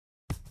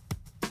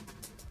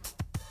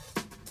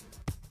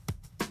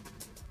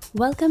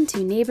Welcome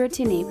to Neighbor, a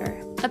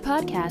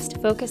podcast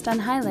focused on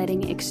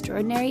highlighting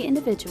extraordinary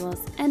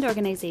individuals and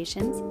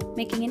organizations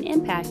making an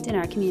impact in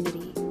our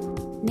community.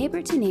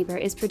 Neighbor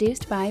is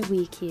produced by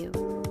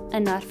WeQ, a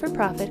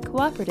not-for-profit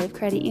cooperative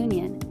credit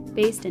union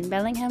based in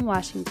Bellingham,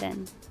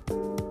 Washington.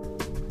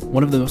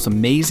 One of the most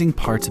amazing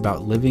parts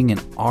about living in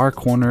our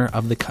corner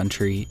of the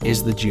country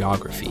is the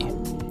geography.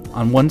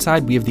 On one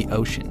side, we have the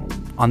ocean.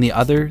 On the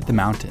other, the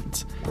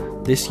mountains.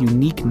 This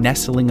unique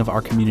nestling of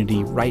our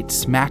community right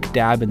smack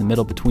dab in the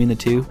middle between the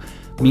two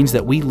means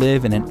that we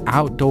live in an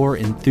outdoor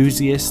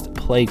enthusiast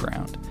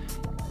playground.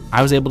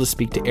 I was able to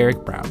speak to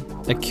Eric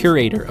Brown, a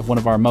curator of one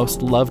of our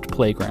most loved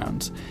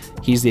playgrounds.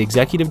 He's the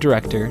executive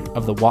director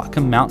of the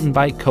Whatcom Mountain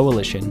Bike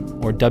Coalition,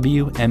 or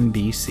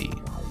WMBC.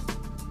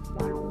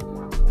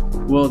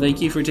 Well, thank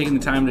you for taking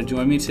the time to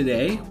join me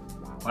today.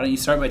 Why don't you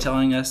start by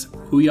telling us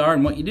who you are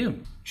and what you do?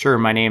 Sure.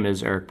 My name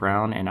is Eric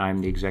Brown, and I'm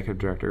the executive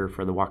director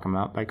for the Whatcom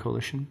Mountain Bike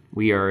Coalition.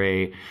 We are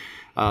a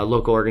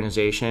local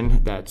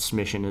organization that's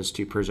mission is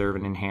to preserve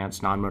and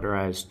enhance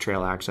non-motorized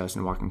trail access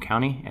in Whatcom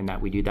County, and that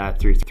we do that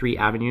through three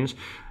avenues: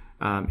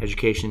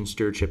 education,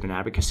 stewardship, and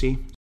advocacy.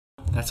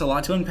 That's a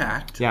lot to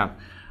unpack. Yeah.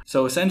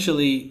 So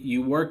essentially,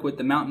 you work with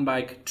the mountain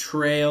bike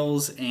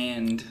trails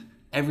and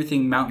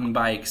everything mountain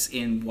bikes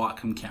in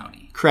Whatcom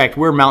County. Correct.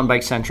 We're mountain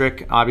bike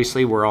centric.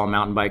 Obviously, we're all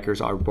mountain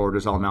bikers. Our board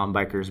is all mountain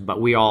bikers, but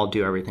we all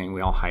do everything.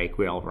 We all hike.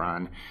 We all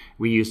run.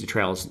 We use the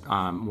trails.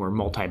 We're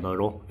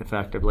multimodal,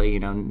 effectively.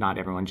 Not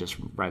everyone just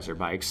rides their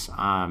bikes.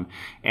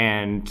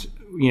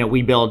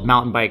 We build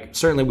mountain bike.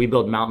 Certainly, we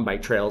build mountain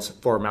bike trails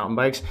for mountain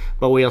bikes,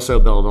 but we also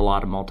build a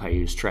lot of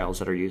multi-use trails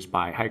that are used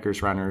by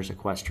hikers, runners,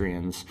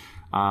 equestrians.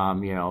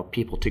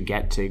 People to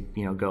get to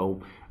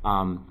go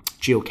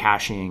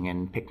geocaching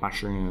and pick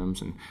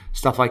mushrooms and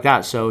stuff like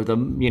that. So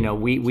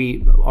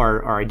we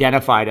are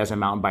identified as a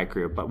mountain bike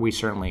group, but we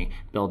certainly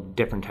build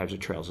different types of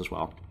trails as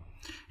well.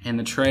 And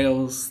the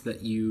trails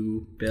that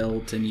you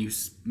built and you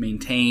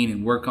maintain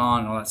and work on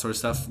and all that sort of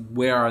stuff,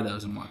 where are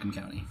those in Whatcom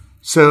County?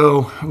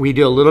 So we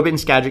do a little bit in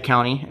Skagit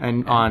County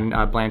and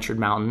on Blanchard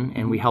Mountain,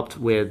 and we helped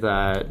with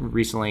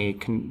recently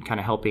kind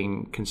of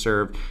helping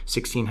conserve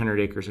 1,600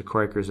 acres of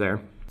core-acres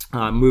there.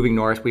 Moving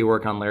north, we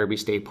work on Larrabee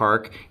State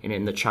Park, and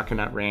in the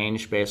Chuckanut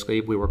Range, basically,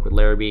 we work with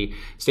Larrabee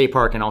State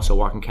Park and also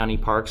Whatcom County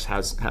Parks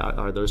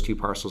are those two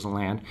parcels of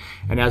land.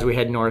 And as we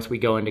head north, we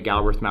go into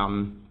Galbraith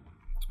Mountain,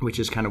 which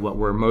is kind of what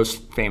we're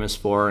most famous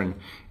for,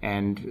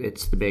 and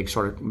it's the big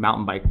sort of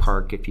mountain bike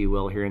park, if you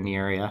will, here in the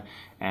area,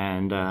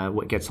 and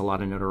what gets a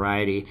lot of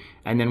notoriety.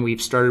 And then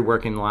we've started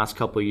working the last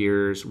couple of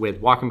years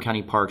with Whatcom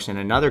County Parks in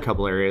another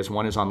couple areas.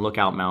 One is on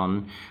Lookout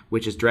Mountain,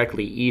 which is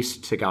directly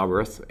east to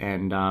Galbraith,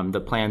 and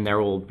the plan there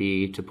will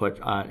be to put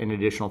an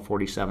additional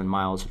 47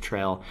 miles of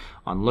trail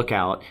on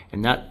Lookout,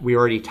 and that we're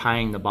already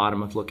tying the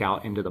bottom of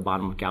Lookout into the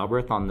bottom of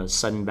Galbraith on the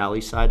Sudden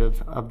Valley side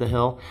of the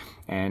hill.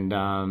 And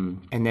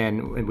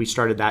then we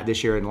started that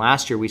this year, and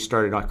last year we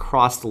started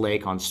across the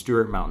lake on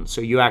Stewart Mountain.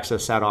 So you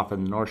access that off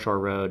of the North Shore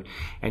Road,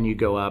 and you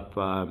go up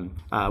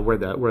where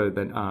the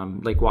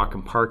Lake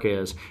Whatcom Park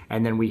is,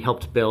 and then we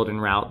helped build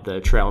and route the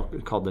trail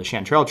called the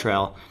Chanterelle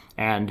Trail.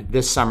 And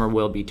this summer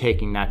we'll be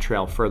taking that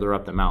trail further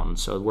up the mountain.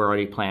 So we're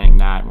already planning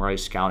that, and we're already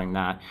scouting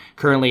that.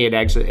 Currently, it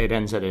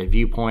ends at a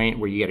viewpoint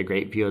where you get a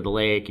great view of the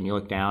lake, and you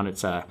look down.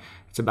 It's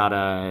about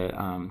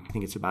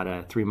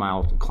a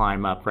 3-mile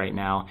climb up right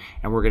now,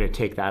 and we're going to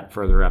take that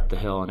further up the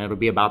hill, and it'll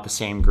be about the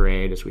same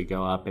grade as we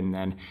go up. And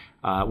then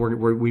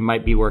we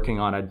might be working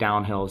on a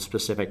downhill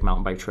specific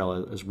mountain bike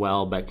trail as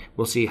well, but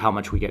we'll see how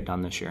much we get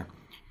done this year.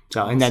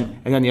 So, and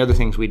then the other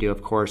things we do,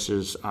 of course,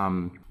 is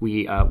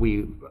we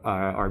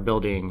are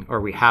building,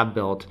 or we have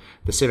built,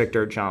 the Civic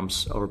dirt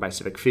jumps over by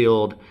Civic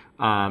Field,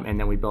 and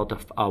then we built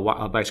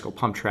a bicycle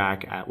pump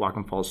track at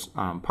Whatcom Falls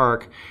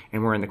Park,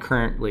 and we're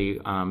currently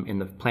in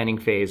the planning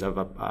phase of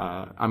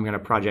I'm going to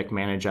project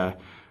manage an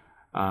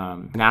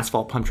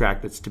asphalt pump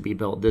track that's to be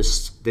built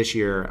this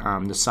year,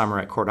 this summer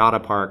at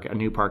Cordata Park, a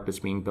new park that's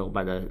being built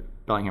by the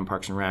Bellingham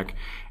Parks and Rec,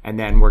 and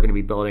then we're going to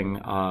be building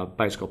a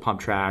bicycle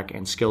pump track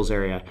and skills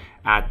area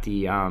at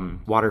the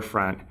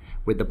waterfront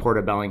with the Port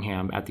of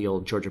Bellingham at the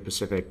old Georgia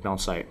Pacific mill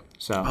site.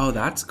 So,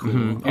 that's cool.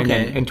 Mm-hmm. And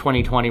then in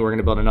 2020, we're going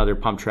to build another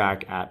pump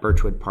track at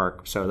Birchwood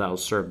Park, so that'll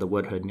serve the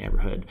Woodhood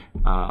neighborhood,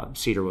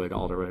 Cedarwood,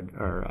 Alderwood,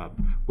 or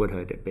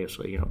Woodhood,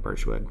 basically,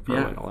 Birchwood,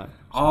 Furwood, all that.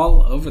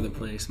 All over the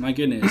place. My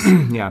goodness.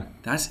 Yeah.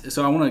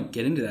 So I want to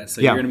get into that.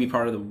 So you're going to be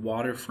part of the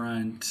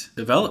waterfront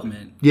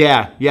development.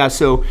 Yeah.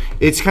 So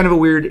it's kind of a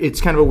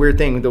weird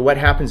thing. What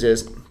happens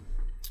is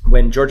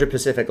when Georgia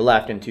Pacific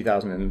left in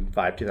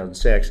 2005,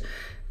 2006.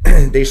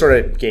 They sort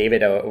of gave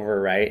it over,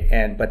 right?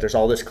 But there's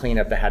all this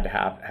cleanup that had to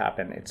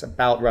happen. It's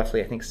about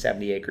roughly, I think,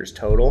 70 acres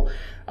total.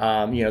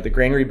 The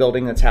granary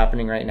building that's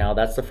happening right now,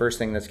 that's the first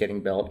thing that's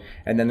getting built.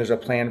 And then there's a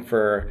plan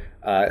for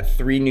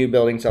 3 new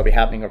buildings that'll be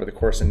happening over the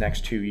course of the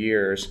next 2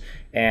 years.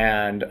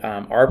 And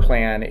our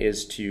plan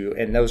is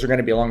and those are going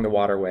to be along the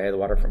waterway, the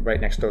waterfront right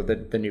next to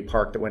the new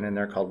park that went in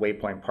there called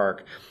Waypoint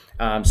Park.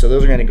 So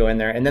those are going to go in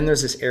there. And then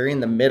there's this area in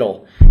the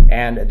middle,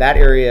 and that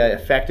area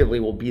effectively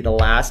will be the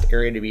last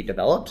area to be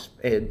developed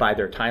by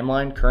their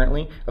timeline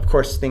currently. Of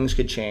course, things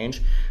could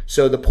change.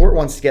 So the port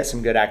wants to get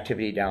some good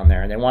activity down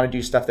there, and they want to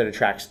do stuff that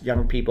attracts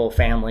young people,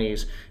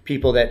 families,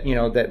 people that,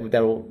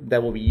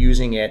 that will be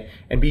using it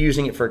and be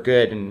using it for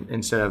good, and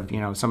instead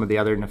of, some of the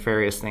other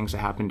nefarious things that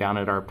happen down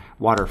at our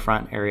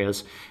waterfront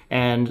areas.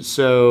 And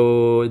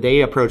so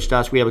they approached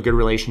us. We have a good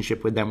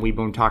relationship with them. We've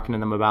been talking to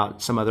them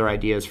about some other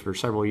ideas for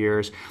several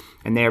years.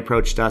 And they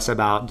approached us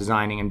about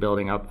designing and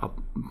building a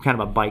kind of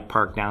a bike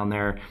park down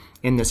there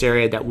in this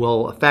area that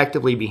will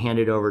effectively be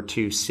handed over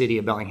to City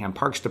of Bellingham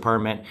Parks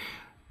Department.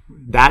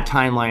 That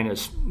timeline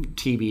is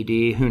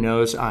TBD. Who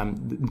knows?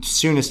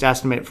 Soonest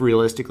estimate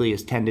realistically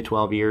is 10 to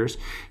 12 years.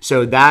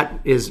 So that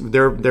is,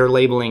 they're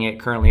labeling it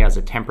currently as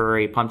a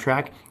temporary pump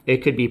track. It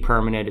could be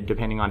permanent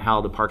depending on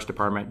how the Parks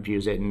Department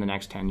views it in the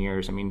next 10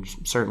 years. I mean,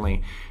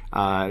 certainly,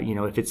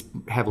 if it's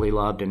heavily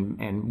loved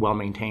and well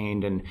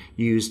maintained and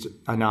used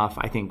enough,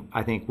 I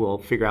think we'll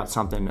figure out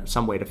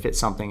some way to fit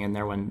something in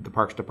there when the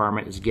Parks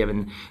Department is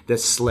given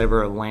this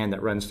sliver of land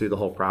that runs through the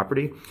whole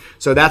property.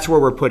 So that's where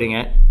we're putting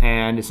it,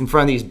 and it's in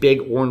front of these big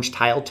orange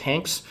tile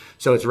tanks.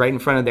 So it's right in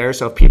front of there.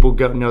 So if people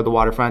know the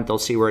waterfront, they'll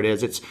see where it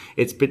is.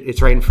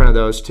 It's right in front of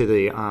those to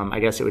the I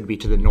guess it would be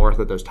to the north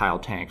of those tile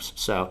tanks.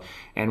 So,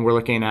 and we're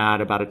looking at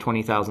about a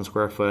 20,000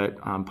 square foot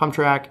pump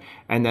track,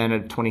 and then a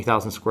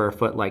 20,000 square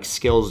foot like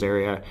skills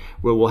area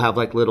where we'll have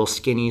like little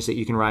skinnies that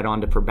you can ride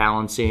onto for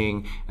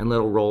balancing, and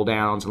little roll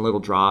downs and little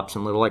drops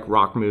and little like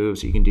rock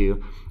moves you can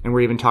do. And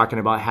we're even talking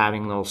about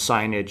having little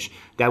signage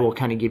that will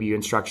kind of give you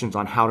instructions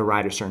on how to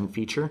ride a certain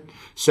feature.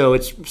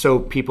 So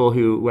people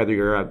who, whether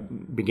you're a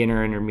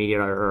beginner,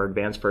 intermediate, or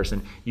advanced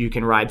person, you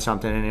can ride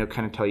something and it'll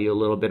kind of tell you a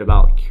little bit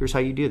about here's how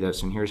you do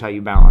this and here's how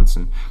you balance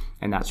and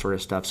that sort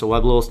of stuff. So we'll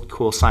have a little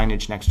cool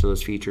signage next to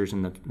those features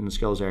in the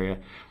skills area.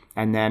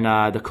 And then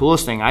the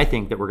coolest thing I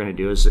think that we're going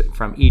to do is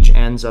from each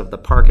ends of the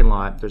parking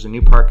lot, there's a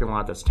new parking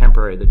lot that's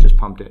temporary that just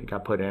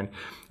got put in.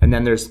 And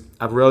then there's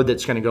a road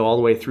that's going to go all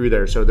the way through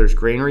there. So there's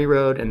Granary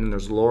Road and then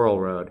there's Laurel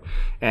Road.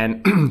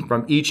 And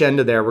from each end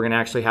of there, we're going to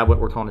actually have what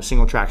we're calling a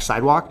single track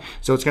sidewalk.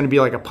 So it's going to be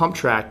like a pump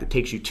track that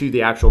takes you to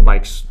the actual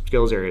bike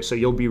skills area. So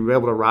you'll be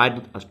able to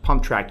ride a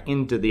pump track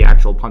into the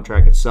actual pump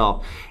track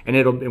itself. And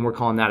we're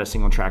calling that a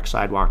single track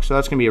sidewalk. So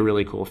that's going to be a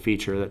really cool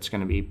feature that's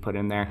going to be put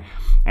in there.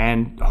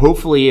 And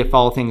hopefully, if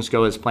all things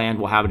go as planned,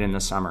 we'll have it in the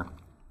summer.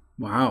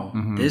 Wow.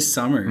 This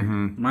summer.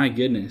 My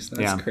goodness.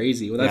 That's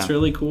crazy. Well, that's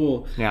really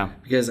cool. Yeah.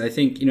 Because I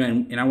think,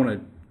 and I want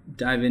to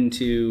dive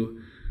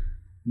into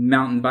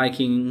mountain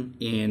biking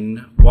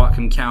in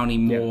Whatcom County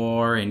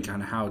more and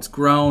kind of how it's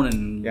grown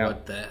and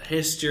what the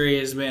history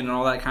has been and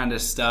all that kind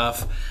of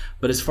stuff.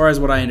 But as far as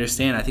what I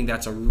understand, I think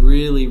that's a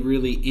really,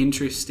 really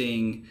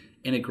interesting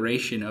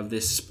integration of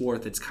this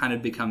sport that's kind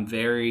of become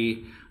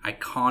very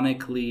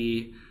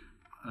iconically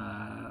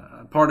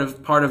part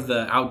of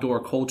the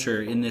outdoor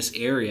culture in this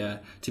area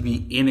to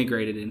be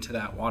integrated into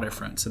that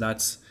waterfront. So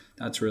that's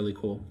really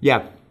cool.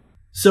 Yeah.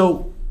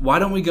 So why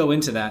don't we go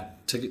into that?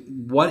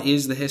 What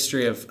is the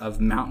history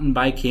of mountain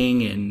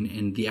biking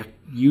and the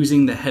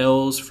using the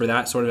hills for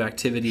that sort of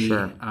activity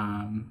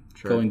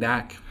going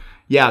back?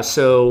 Yeah,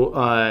 so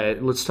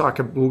let's talk.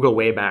 We'll go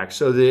way back.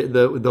 So the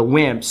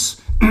WIMPs,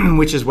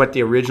 which is what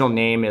the original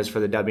name is for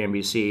the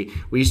WMBC.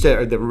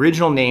 The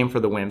original name for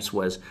the WIMPs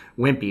was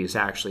Wimpies,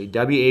 actually,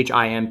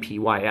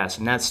 WHIMPYS,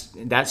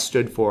 and that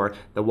stood for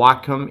the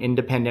Whatcom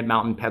Independent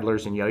Mountain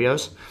Peddlers and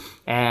Yo-Yos.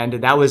 And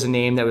that was a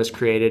name that was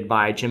created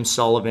by Jim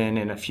Sullivan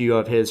and a few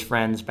of his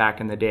friends back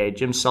in the day.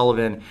 Jim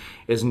Sullivan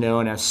is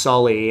known as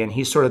Sully, and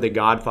he's sort of the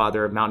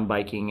godfather of mountain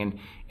biking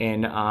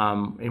in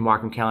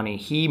Whatcom County.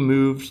 He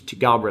moved to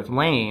Galbraith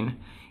Lane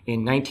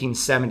in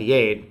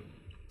 1978,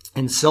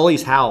 and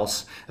Sully's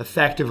house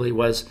effectively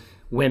was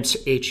WIMP's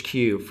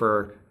HQ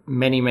for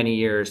many, many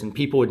years, and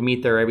people would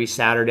meet there every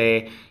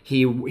Saturday.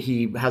 He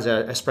has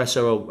a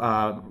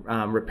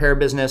espresso repair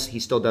business. He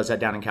still does that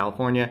down in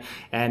California,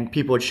 and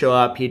people would show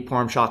up. He'd pour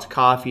them shots of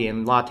coffee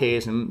and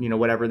lattes and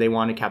whatever they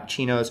wanted,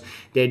 cappuccinos.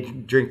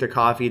 They'd drink their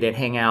coffee, they'd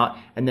hang out,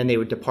 and then they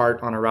would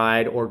depart on a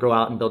ride or go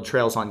out and build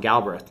trails on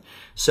Galbraith.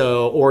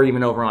 So, or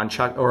even over on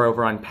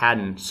over on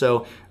Padden.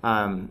 So,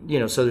 so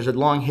there's a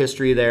long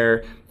history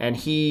there. And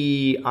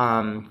he,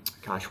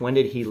 when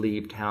did he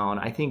leave town?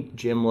 I think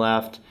Jim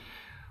left.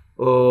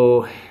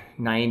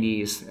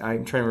 90s.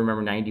 I'm trying to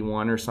remember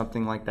 91 or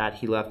something like that.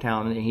 He left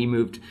town and he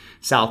moved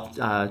south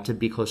to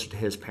be closer to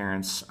his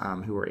parents,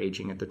 who were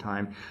aging at the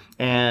time.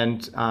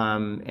 And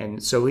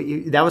so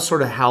that was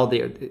sort of how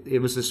it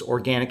was this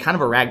organic, kind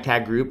of a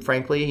ragtag group,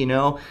 frankly,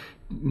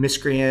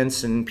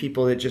 miscreants and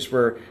people that just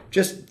were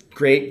just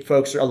great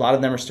folks. A lot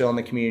of them are still in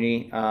the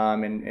community,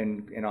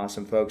 and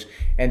awesome folks.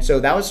 And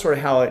so that was sort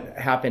of how it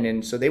happened.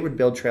 And so they would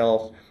build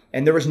trails,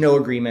 and there was no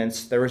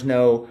agreements. There was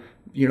no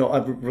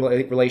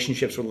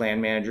relationships with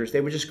land managers. They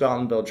would just go out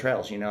and build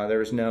trails. There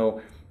was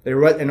no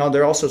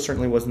there also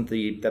certainly wasn't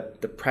the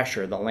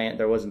pressure, the land.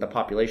 There wasn't the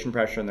population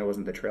pressure, and there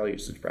wasn't the trail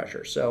usage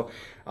pressure. So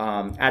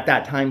at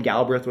that time,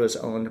 Galbraith was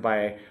owned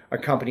by a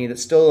company that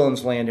still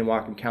owns land in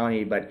Whatcom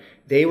County, but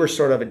they were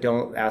sort of a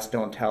don't ask,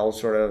 don't tell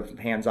sort of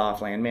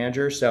hands-off land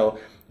manager. So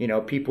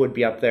people would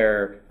be up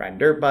there riding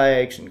dirt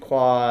bikes and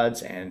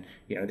quads, and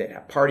they'd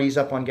have parties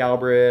up on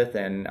Galbraith,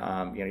 and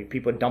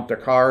people would dump their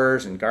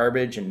cars and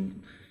garbage,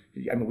 and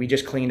we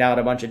just cleaned out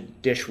a bunch of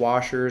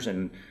dishwashers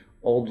and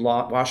old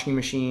washing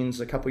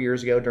machines a couple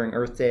years ago during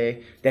Earth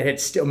Day that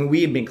had still,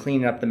 we had been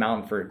cleaning up the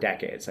mountain for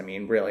decades.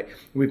 Really,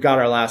 we've got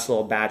our last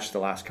little batch the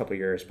last couple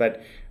years,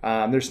 but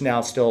there's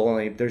now still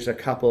there's a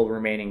couple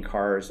remaining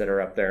cars that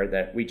are up there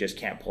that we just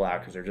can't pull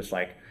out because they're just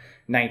like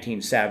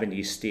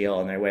 1970s steel,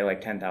 and they weigh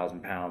like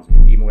 10,000 pounds.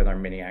 Even with our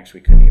mini axe,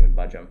 we couldn't even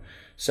budge them.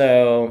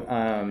 So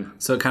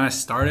it kind of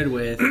started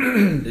with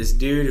this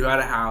dude who had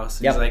a house.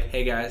 And he's like,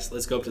 "Hey guys,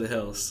 let's go up to the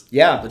hills.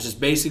 Yeah, let's just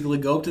basically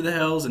go up to the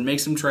hills and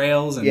make some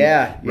trails and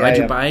ride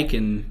your bike."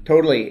 And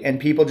totally. And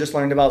people just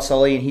learned about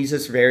Sully, and he's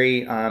this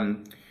very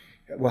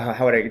well,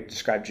 how would I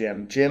describe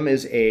Jim? Jim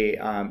is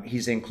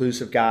he's an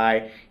inclusive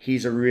guy.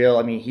 He's a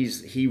real.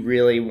 He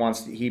really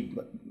wants. He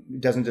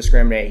doesn't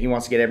discriminate. He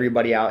wants to get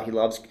everybody out. He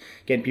loves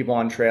getting people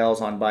on trails,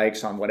 on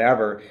bikes, on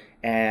whatever.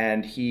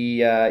 And he,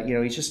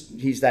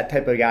 he's that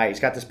type of guy. He's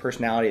got this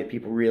personality that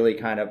people really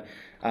kind of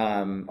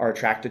are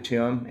attracted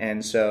to him.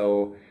 And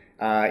so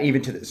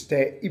even to this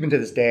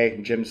day,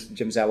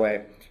 Jim's that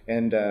way.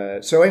 And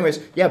so anyways,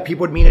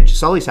 people would meet at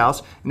Sully's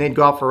house, and they'd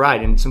go out for a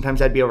ride. And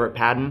sometimes I'd be over at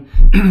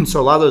Paddon. So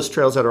a lot of those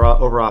trails that are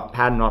over off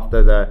Paddon, off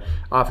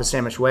of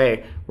Sandwich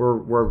Way,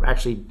 were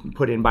actually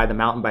put in by the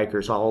mountain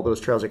bikers. All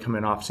those trails that come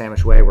in off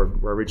Sandwich Way were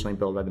originally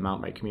built by the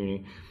mountain bike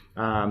community.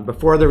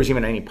 Before there was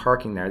even any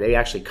parking there, they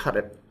actually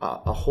cut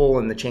a hole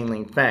in the chain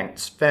link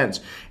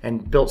fence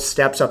and built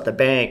steps up the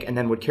bank, and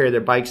then would carry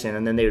their bikes in,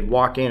 and then they would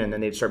walk in, and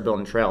then they'd start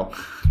building trail.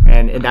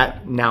 And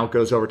that now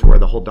goes over to where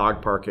the whole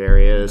dog park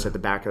area is at the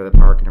back of the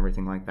park and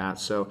everything like that.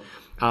 So,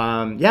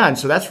 and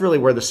so that's really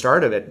where the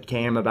start of it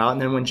came about.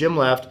 And then when Jim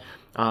left,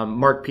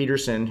 Mark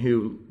Peterson,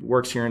 who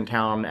works here in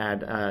town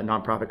at a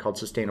nonprofit called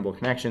Sustainable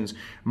Connections,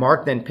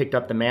 Mark then picked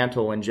up the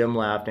mantle when Jim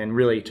left and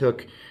really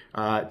took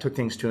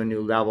things to a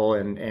new level.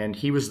 And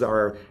he was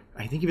our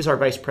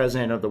vice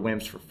president of the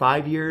WIMPs for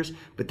 5 years,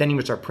 but then he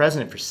was our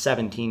president for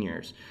 17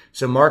 years.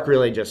 So Mark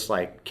really just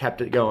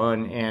kept it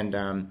going.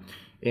 And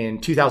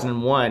in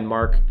 2001,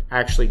 Mark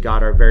actually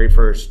got our very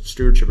first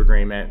stewardship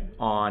agreement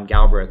on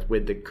Galbraith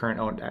with the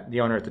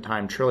owner at the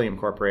time, Trillium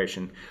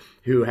Corporation,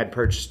 who had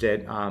purchased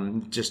it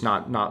just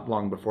not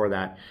long before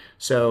that.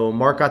 So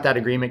Mark got that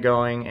agreement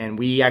going, and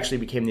we actually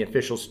became the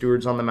official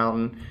stewards on the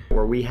mountain,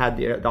 where we had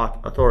the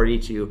authority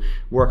to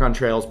work on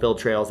trails, build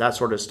trails, that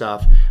sort of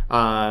stuff.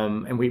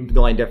 And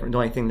the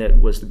only thing that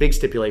was the big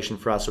stipulation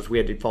for us was we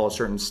had to follow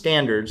certain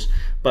standards,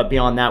 but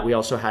beyond that, we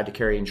also had to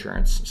carry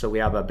insurance. So we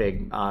have a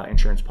big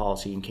insurance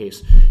policy in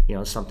case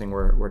something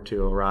were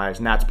to arise,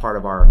 and that's part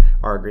of our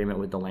agreement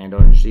with the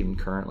landowners even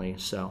currently.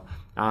 So.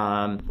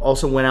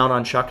 Also went out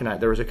on Chuckanut.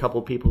 There was a couple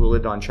of people who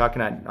lived on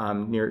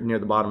Chuckanut near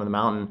the bottom of the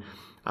mountain,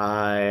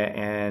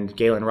 and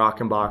Galen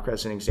Rockenbach,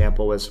 as an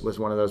example, was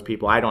one of those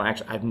people.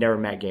 I've never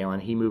met Galen.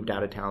 He moved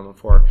out of town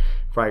before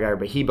I got here,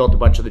 but he built a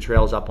bunch of the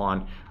trails up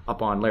on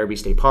Larrabee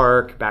State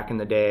Park back in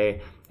the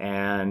day,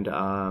 and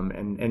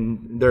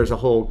there's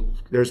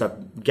a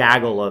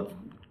gaggle of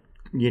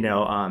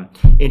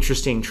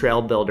interesting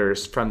trail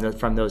builders from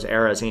those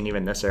eras, ain't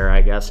even this era,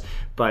 I guess,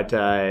 but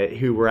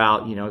who were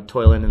out,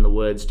 toiling in the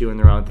woods, doing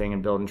their own thing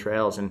and building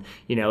trails. And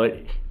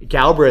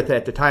Galbraith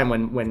at the time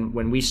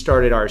when we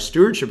started our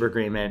stewardship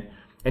agreement,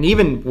 and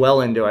even well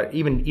into it,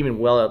 even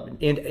well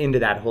into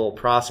that whole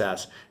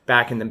process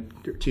back in the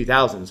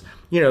 2000s,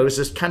 it was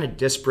this kind of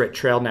disparate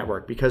trail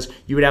network, because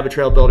you would have a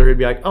trail builder who'd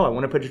be like, "Oh, I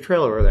want to put a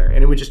trail over there,"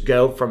 and it would just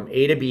go from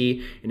A to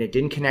B, and it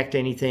didn't connect to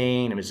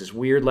anything, and it was this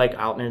weird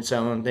out in its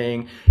own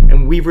thing.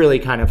 And we've really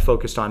kind of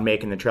focused on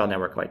making the trail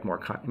network more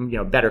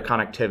better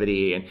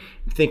connectivity, and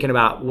thinking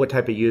about what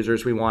type of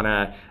users we want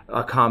to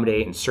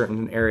accommodate in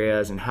certain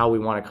areas, and how we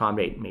want to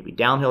accommodate maybe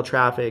downhill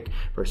traffic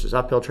versus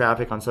uphill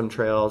traffic on some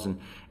trails, and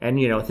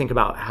think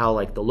about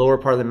how the lower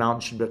part of the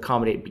mountain should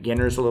accommodate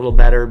beginners a little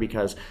better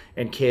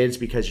and kids,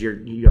 because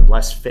you have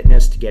less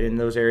fitness to get in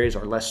those areas,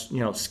 or less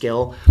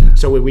skill.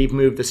 So we've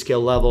moved the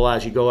skill level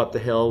as you go up the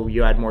hill.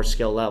 You add more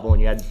skill level,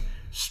 and you add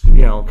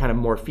kind of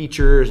more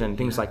features and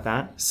things like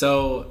that.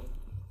 So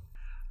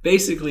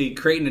basically,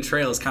 creating a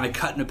trail is kind of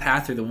cutting a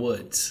path through the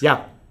woods.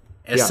 Yeah.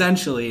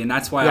 Essentially, and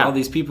that's why all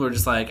these people are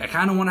just I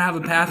kind of want to have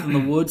a path in the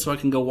woods so I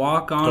can go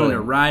walk on it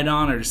or ride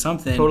on it or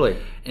something. Totally.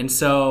 And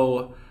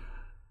so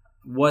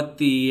what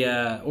the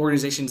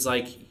organizations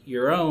like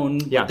your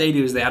own, what they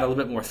do is they add a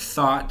little bit more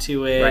thought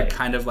to it,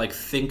 kind of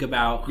think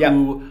about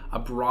who a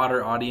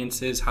broader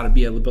audience is, how to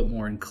be a little bit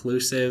more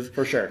inclusive.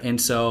 For sure. And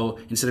so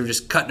instead of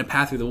just cutting a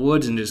path through the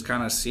woods and just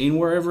kind of seeing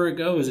wherever it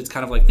goes, it's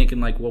kind of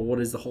thinking well, what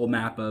is the whole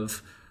map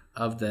of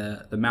of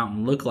the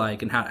mountain look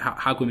like, and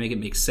how can we make it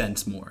make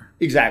sense more?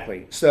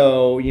 Exactly.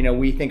 So,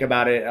 we think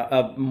about it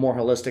a more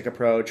holistic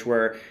approach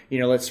where,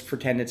 let's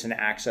pretend it's an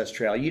access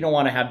trail. You don't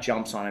want to have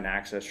jumps on an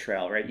access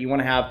trail, right? You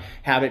want to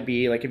have it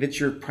be like, if it's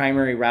your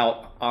primary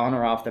route on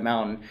or off the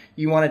mountain,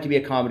 you want it to be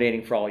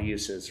accommodating for all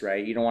uses,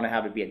 right? You don't want to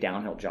have it be a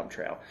downhill jump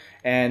trail.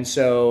 And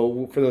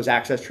so for those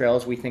access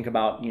trails, we think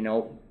about,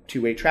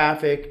 two-way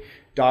traffic,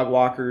 dog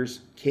walkers,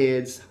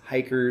 kids,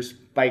 hikers,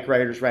 bike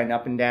riders riding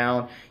up and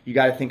down. You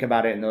got to think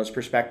about it in those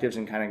perspectives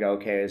and kind of go,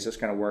 okay, is this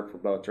going to work for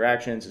both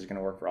directions? Is it going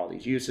to work for all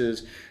these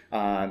uses?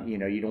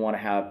 You don't want to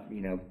have,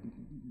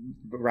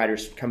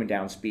 riders coming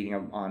down speeding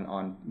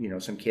on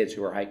some kids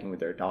who are hiking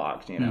with their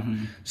dogs,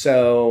 Mm-hmm.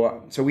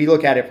 So we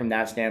look at it from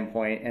that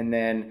standpoint, and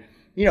then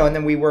and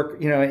then we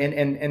work,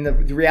 and the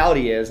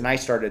reality is, and I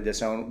started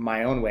this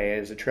my own way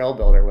as a trail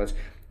builder, was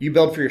you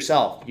build for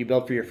yourself, you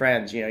build for your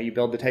friends, you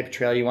build the type of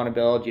trail you want to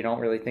build. You don't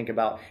really think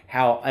about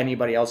how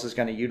anybody else is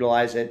going to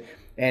utilize it.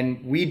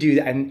 And we do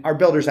that, and our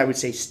builders, I would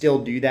say, still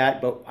do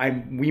that, but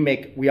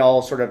we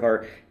all sort of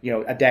are,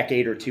 a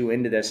decade or two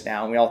into this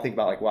now, and we all think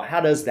about like, well,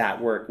 how does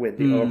that work with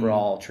the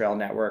overall trail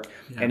network?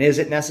 Yeah. And is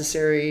it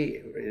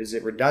necessary? Is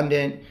it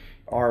redundant?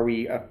 Are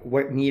we,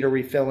 what need are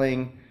we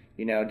filling?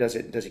 Does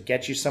it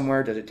get you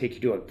somewhere? Does it take you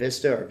to a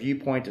vista or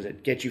viewpoint? Does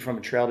it get you from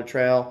a trail to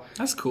trail?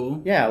 That's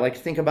cool. Yeah, like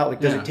think about like,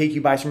 does it take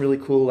you by some really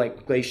cool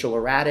like glacial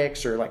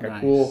erratics or like a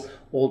cool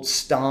old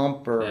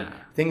stump or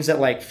things that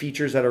like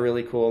features that are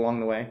really cool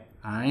along the way?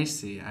 I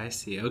see.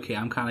 Okay,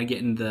 I'm kind of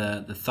getting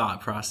the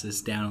thought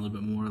process down a little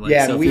bit more. Like,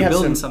 so if you're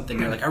building something,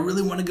 you're like, I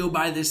really want to go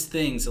buy this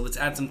thing, so let's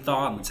add some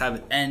thought, and let's have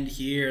it end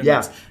here, and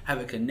let's have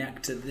it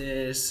connect to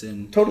this,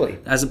 and totally.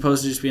 As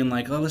opposed to just being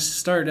like, let's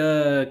start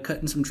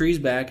cutting some trees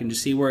back and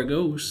just see where it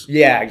goes.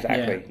 Yeah,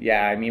 exactly.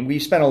 Yeah, I mean, we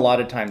spent a lot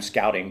of time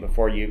scouting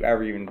before you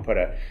ever even put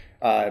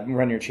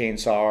run your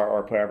chainsaw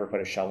or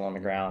put a shovel on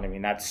the ground. I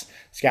mean,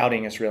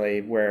 scouting is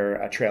really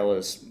where a trail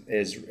is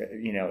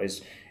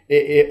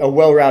a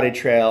well-routed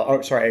trail,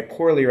 a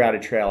poorly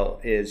routed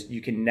trail is,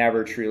 you can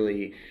never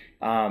truly,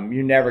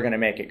 you're never going to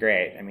make it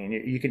great. I mean,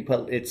 you can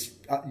put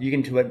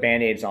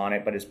Band-Aids on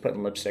it, but it's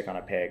putting lipstick on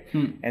a pig.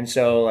 And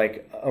so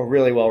like a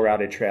really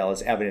well-routed trail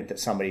is evident that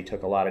somebody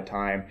took a lot of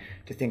time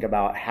to think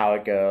about how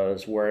it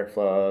goes, where it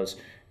flows,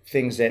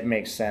 things that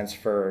make sense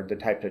for the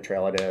type of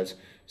trail it is.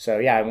 So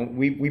yeah,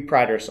 we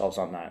pride ourselves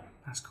on that.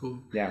 That's cool.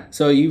 Yeah.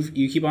 So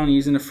you keep on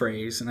using a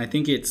phrase, and I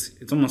think it's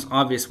almost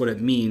obvious what it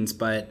means,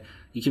 but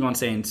you keep on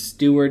saying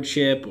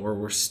stewardship, or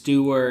we're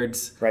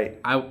stewards. Right.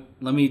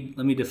 Let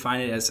me define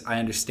it as I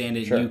understand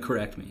it. Sure. You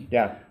correct me.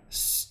 Yeah.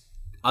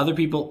 Other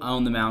people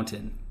own the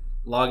mountain,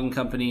 logging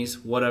companies,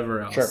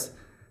 whatever else. Sure.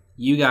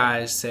 You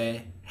guys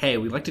say, hey,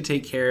 we'd like to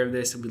take care of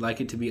this, and we'd like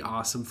it to be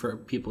awesome for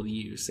people to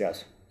use.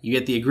 Yes. You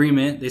get the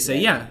agreement. They say,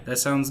 yeah, that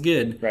sounds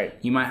good. Right.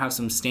 You might have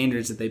some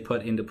standards that they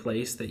put into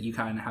place that you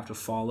kind of have to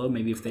follow.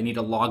 Maybe if they need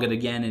to log it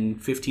again in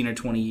 15 or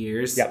 20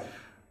 years. Yep.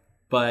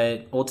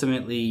 But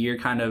ultimately, you're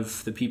kind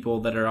of the people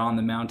that are on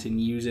the mountain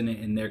using it,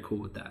 and they're cool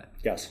with that.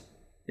 Yes.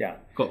 Yeah.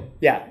 Cool.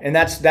 Yeah, and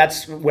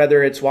that's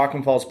whether it's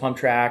Whatcom Falls Pump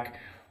Track,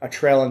 a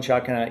trail in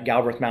Chuck and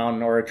Galbraith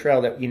Mountain, or a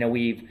trail that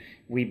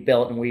we've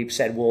built and we've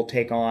said we'll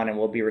take on and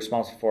we'll be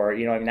responsible for.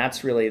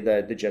 That's really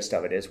the gist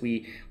of it. Is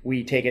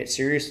we take it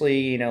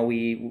seriously.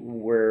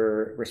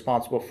 We're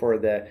responsible for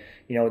the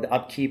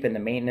upkeep and the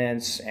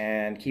maintenance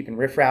and keeping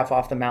riffraff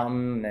off the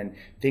mountain and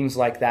things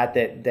like that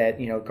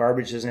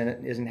garbage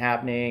isn't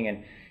happening,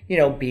 and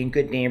being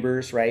good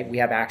neighbors, right? We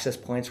have access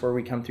points where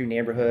we come through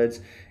neighborhoods.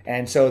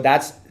 And so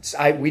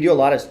we do a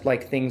lot of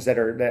like things that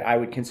I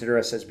would consider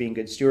us as being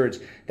good stewards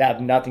that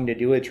have nothing to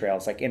do with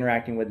trails, like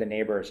interacting with the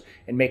neighbors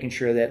and making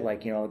sure that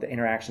the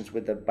interactions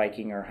with the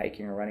biking or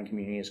hiking or running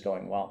community is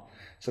going well.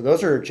 So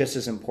those are just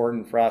as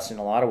important for us in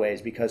a lot of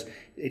ways, because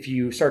if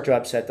you start to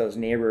upset those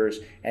neighbors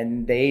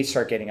and they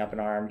start getting up in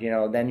arms,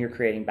 then you're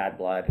creating bad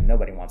blood, and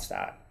nobody wants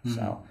that. Mm-hmm.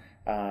 So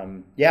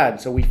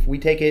so we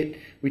take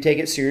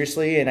it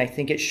seriously, and I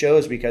think it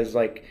shows because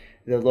like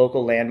the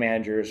local land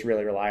managers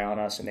really rely on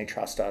us and they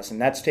trust us, and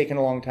that's taken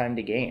a long time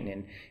to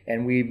gain,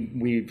 and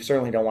we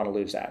certainly don't want to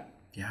lose that.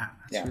 Yeah,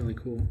 that's really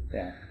cool.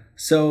 Yeah.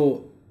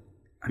 So,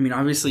 I mean,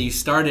 obviously you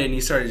started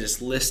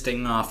just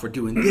listing off, we're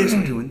doing this,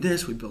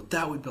 we built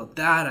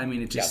that. I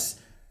mean, it just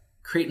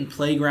creating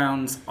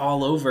playgrounds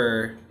all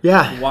over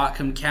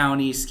Whatcom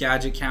County,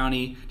 Skagit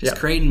County, just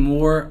creating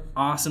more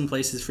awesome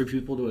places for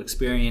people to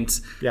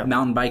experience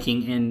mountain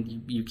biking.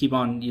 And you keep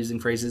on using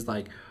phrases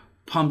like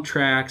pump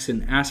tracks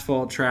and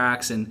asphalt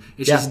tracks, and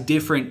it's just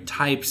different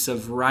types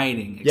of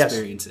riding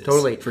experiences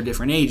for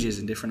different ages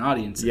and different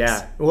audiences.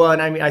 Yeah. Well,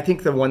 and I mean, I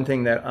think the one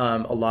thing that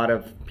a lot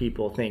of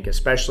people think,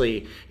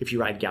 especially if you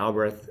ride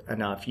Galbraith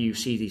enough, you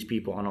see these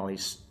people on all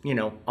these,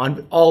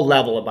 on all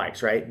level of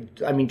bikes, right?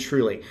 I mean,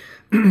 truly.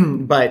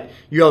 But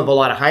you have a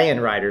lot of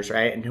high-end riders,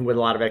 right, and with a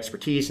lot of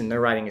expertise, and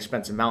they're riding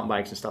expensive mountain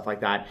bikes and stuff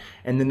like that.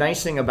 And the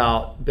nice thing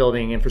about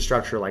building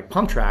infrastructure like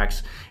pump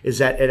tracks is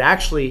that it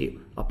actually,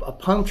 a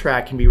pump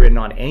track can be ridden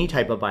on any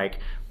type of bike,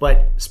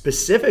 But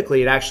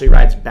specifically, it actually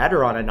rides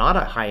better on not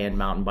a high-end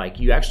mountain bike.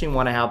 You actually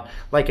want to have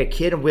like a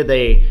kid with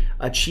a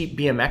cheap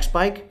BMX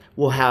bike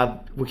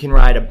we can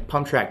ride a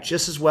pump track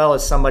just as well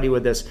as somebody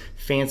with this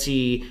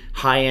fancy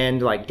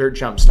high-end like dirt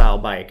jump style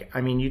bike. I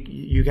mean,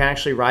 you can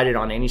actually ride it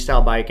on any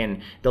style bike,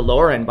 and the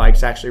lower end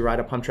bikes actually ride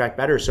a pump track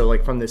better. So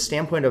like from the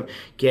standpoint of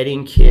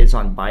getting kids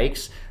on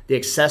bikes, the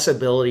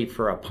accessibility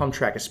for a pump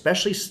track,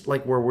 especially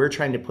like where we're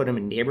trying to put them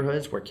in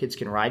neighborhoods where kids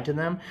can ride to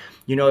them,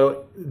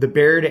 the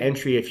barrier to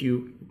entry,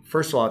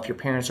 first of all, if your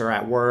parents are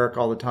at work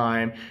all the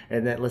time,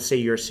 and then let's say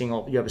you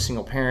have a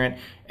single parent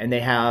and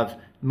they have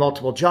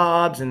multiple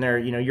jobs and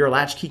you're a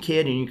latchkey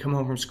kid and you come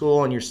home from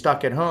school and you're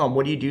stuck at home,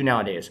 what do you do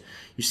nowadays?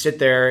 You sit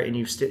there and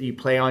you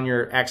play on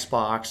your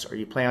Xbox, or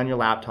you play on your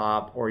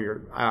laptop or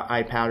your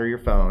iPad or your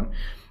phone.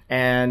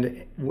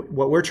 And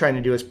what we're trying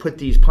to do is put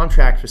these pump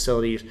track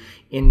facilities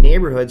in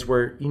neighborhoods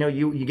where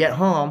you get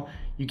home,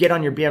 you get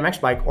on your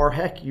BMX bike, or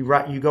heck, you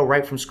go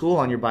right from school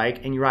on your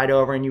bike and you ride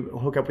over and you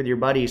hook up with your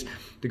buddies.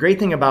 The great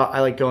thing about,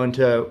 I like going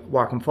to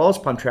Whatcom Falls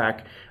Pump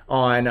Track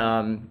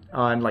on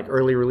like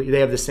early release. They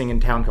have this thing in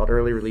town called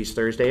Early Release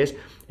Thursdays,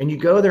 and you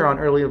go there on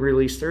Early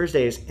Release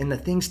Thursdays, and the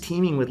thing's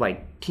teeming with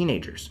like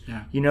teenagers.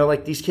 Yeah.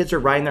 Like these kids are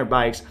riding their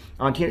bikes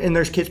and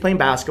there's kids playing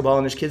basketball,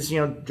 and there's kids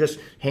just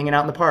hanging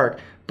out in the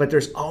park. But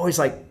there's always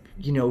like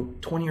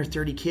 20 or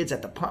 30 kids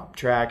at the pump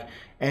track,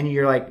 and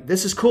you're like,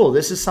 this is cool.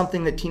 This is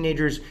something that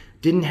teenagers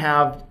didn't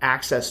have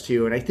access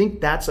to, and I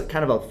think that's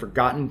kind of a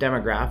forgotten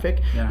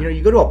demographic. Yeah.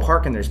 You go to a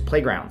park and there's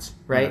playgrounds,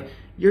 right? Yeah.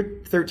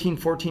 You're 13,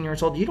 14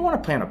 years old. You don't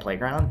want to play on a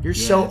playground. You're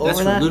so over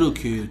that. That's for little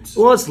kids.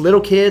 Well, it's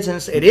little kids,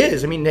 and it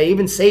is. I mean, they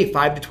even say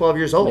 5 to 12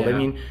 years old. Yeah. I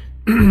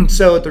mean,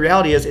 so the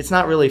reality is it's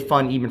not really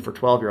fun even for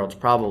 12-year-olds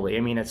probably.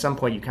 I mean, at some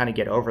point you kind of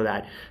get over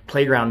that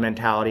playground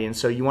mentality, and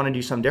so you want to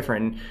do something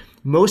different. And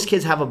most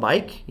kids have a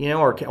bike,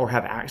 or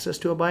have access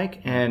to a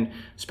bike, and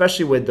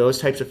especially with those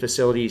types of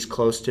facilities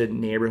close to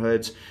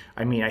neighborhoods,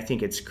 I mean, I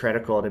think it's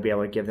critical to be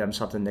able to give them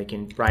something they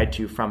can ride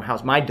to from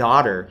house. My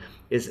daughter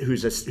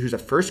who's a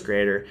first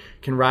grader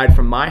can ride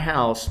from my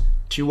house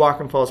to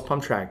Whatcom Falls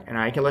Pump Track, and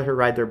I can let her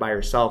ride there by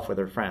herself with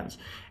her friends.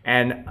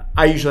 And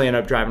I usually end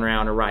up driving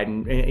around or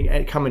riding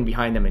and coming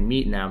behind them and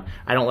meeting them.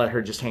 I don't let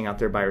her just hang out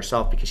there by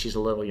herself because she's a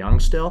little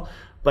young still.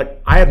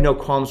 But I have no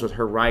qualms with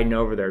her riding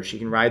over there. She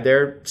can ride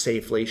there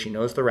safely. She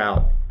knows the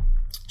route.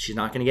 She's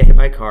not going to get hit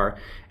by a car.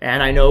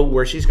 And I know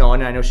where she's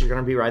going. And I know she's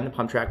going to be riding the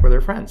pump track with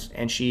her friends.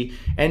 And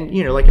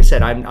like I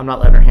said, I'm not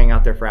letting her hang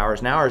out there for hours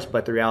and hours.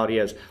 But the reality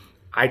is,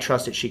 I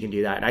trust that she can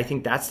do that. And I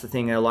think that's the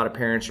thing that a lot of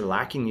parents are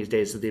lacking these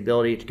days, is the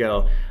ability to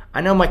go, I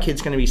know my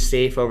kid's going to be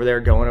safe over there,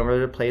 going over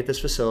there to play at this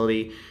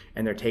facility,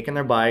 and they're taking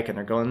their bike and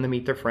they're going to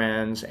meet their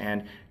friends.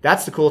 And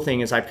that's the cool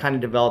thing, is I've kind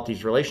of developed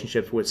these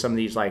relationships with some of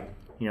these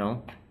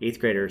 8th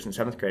graders and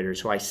 7th graders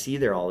who I see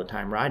there all the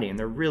time riding, and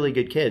they're really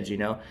good kids,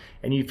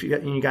 and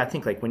you got to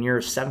think, like, when you're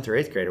a 7th or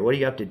 8th grader, what do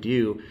you have to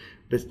do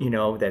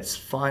that's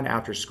fun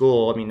after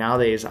school? I mean,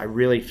 nowadays I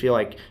really feel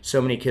like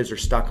so many kids are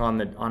stuck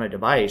on a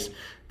device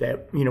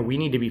that we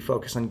need to be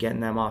focused on getting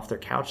them off their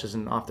couches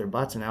and off their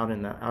butts and out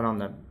on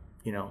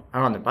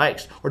the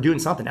bikes, or doing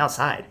something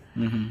outside.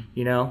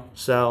 Mm-hmm.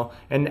 So,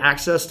 and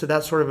access to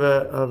that sort of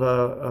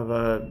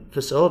a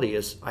facility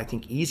is, I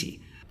think,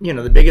 easy.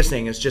 The biggest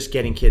thing is just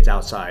getting kids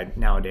outside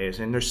nowadays,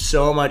 and there's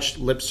so much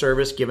lip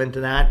service given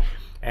to that,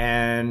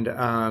 and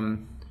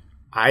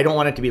I don't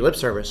want it to be lip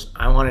service.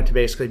 I want it to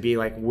basically be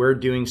like, we're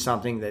doing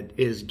something that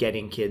is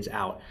getting kids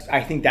out.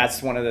 I think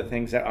that's one of the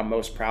things that I'm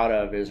most proud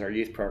of is our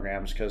youth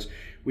programs, because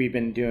we've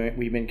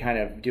been kind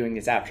of doing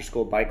these after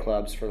school bike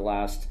clubs for the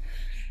last,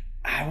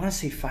 I want to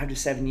say 5 to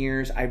 7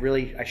 years.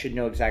 I should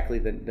know exactly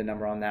the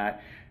number on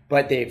that,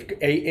 but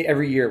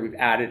every year we've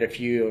added a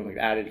few,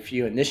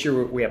 and this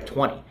year we have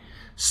 20.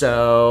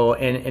 So,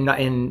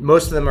 and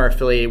most of them are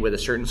affiliated with a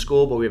certain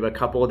school, but we have a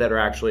couple that are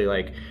actually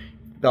like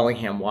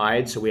Bellingham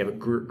wide. So we have a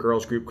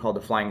girls group called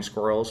the Flying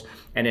Squirrels,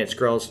 and it's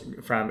girls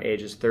from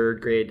ages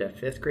 3rd grade to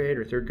 5th grade,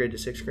 or 3rd grade to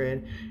 6th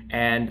grade.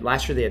 And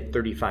last year they had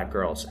 35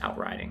 girls out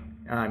riding.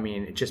 I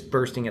mean, just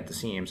bursting at the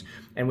seams.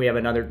 And we have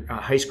another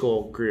high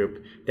school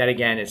group that,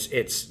 again,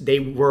 they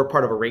were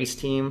part of a race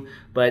team,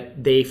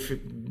 but they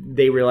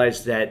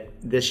realized that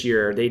this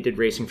year they did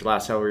racing for the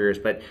last several years,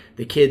 but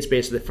the kids,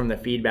 basically from the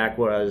feedback,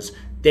 was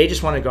they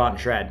just want to go out and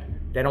shred.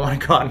 They don't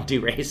want to go out and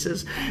do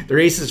races. The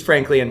races,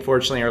 frankly,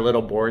 unfortunately, are a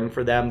little boring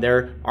for them.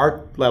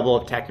 Our level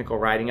of technical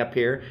riding up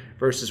here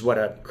versus what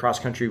a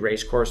cross-country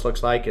race course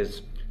looks like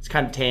it's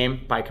kind of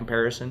tame by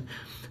comparison.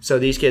 So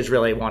these kids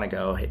really want to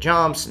go hit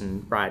jumps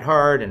and ride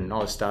hard and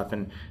all this stuff.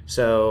 And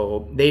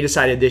so they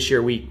decided this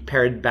year we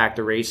pared back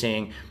the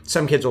racing.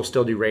 Some kids will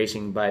still do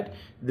racing, but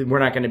that's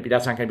not going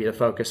to be the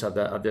focus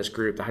of this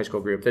group, the high school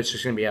group. That's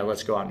just going to be a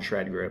let's go out and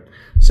shred group.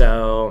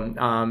 So and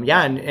I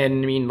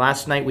mean,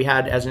 last night we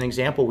had, as an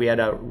example, we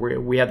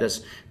have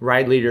this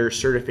ride leader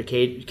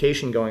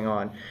certification going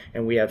on,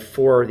 and we have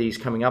 4 of these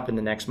coming up in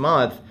the next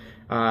month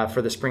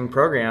for the spring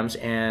programs,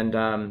 and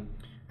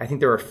I think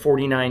there were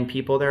 49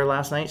 people there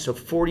last night. So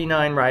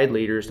 49 ride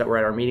leaders that were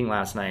at our meeting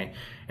last night.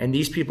 And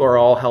these people are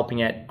all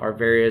helping at our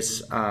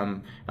various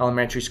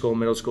elementary school,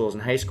 middle schools,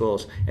 and high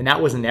schools. And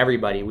that wasn't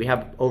everybody. We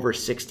have over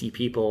 60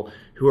 people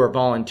who are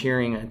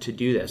volunteering to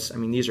do this. I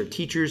mean, these are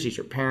teachers, these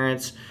are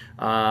parents,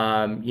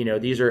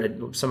 these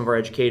are some of our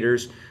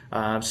educators.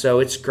 So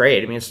it's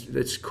great. I mean,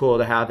 it's cool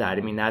to have that.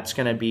 I mean, that's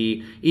going to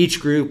be,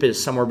 each group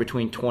is somewhere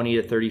between 20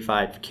 to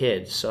 35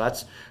 kids. So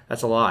that's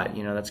a lot.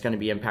 That's going to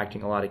be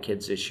impacting a lot of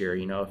kids this year.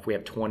 If we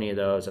have 20 of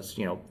those, that's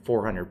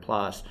 400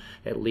 plus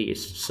at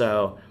least.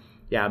 So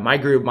yeah, my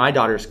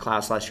daughter's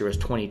class last year was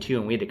 22,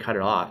 and we had to cut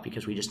it off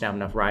because we just didn't have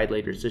enough ride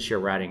leaders. This year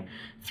we're adding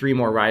 3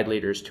 more ride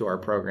leaders to our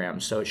program,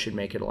 so it should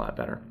make it a lot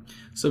better.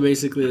 So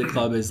basically the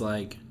club is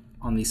like,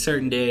 on these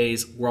certain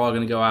days, we're all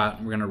going to go out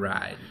and we're going to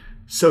ride.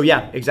 So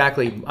yeah,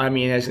 exactly. I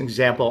mean, as an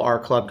example, our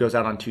club goes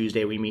out on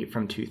Tuesday. We meet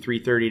from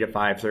 3:30 to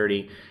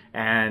 5:30,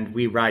 and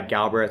we ride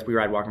Galbraith. We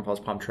ride Walking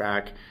Falls Pump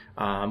Track.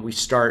 We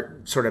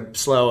start sort of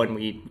slow, and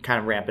we kind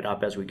of ramp it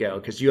up as we go,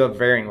 because you have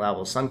varying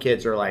levels. Some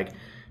kids are like,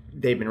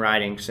 they've been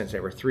riding since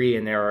they were 3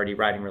 and they're already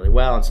riding really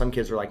well, and some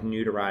kids are like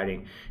new to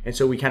riding, and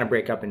so we kind of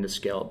break up into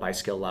skill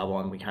level,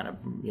 and we kind of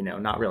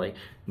not really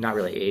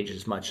age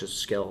as much as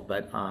skill,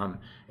 but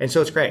and so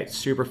it's great. It's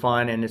super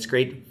fun, and it's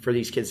great for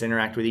these kids to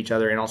interact with each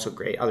other, and also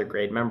great other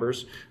grade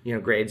members,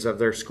 grades of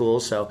their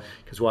schools. So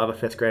because we'll have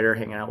a 5th grader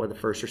hanging out with a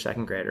 1st or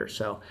 2nd grader,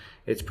 so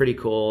it's pretty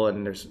cool,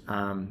 and there's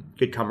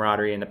good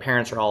camaraderie, and the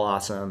parents are all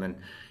awesome, and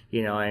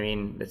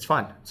it's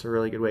fun. It's a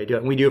really good way to do it.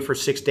 And we do it for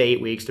 6 to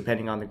 8 weeks,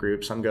 depending on the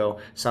group. Some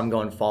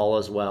go in fall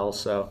as well.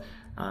 So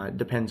it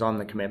depends on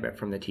the commitment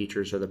from the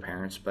teachers or the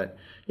parents. But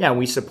yeah,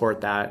 we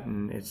support that,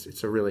 and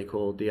it's a really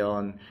cool deal.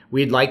 And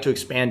we'd like to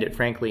expand it,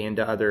 frankly,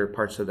 into other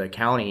parts of the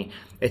county.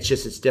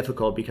 It's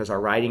difficult because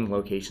our riding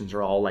locations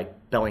are all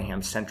like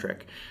Bellingham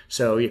centric.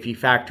 So if you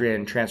factor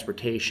in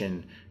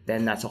transportation,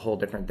 then that's a whole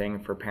different thing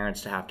for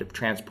parents to have to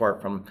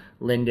transport from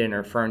Linden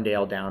or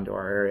Ferndale down to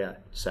our area.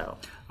 So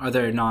are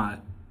there not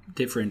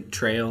different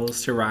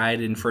trails to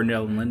ride in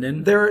Ferndale and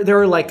Linden?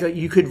 There are like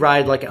you could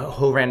ride like a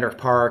Hovander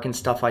Park and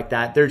stuff like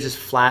that. They're just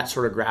flat,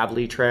 sort of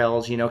gravelly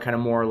trails, kind of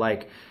more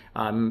like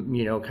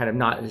kind of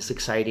not as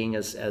exciting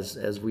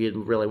as we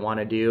really want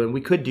to do. And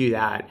we could do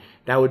that.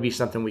 That would be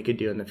something we could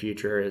do in the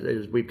future,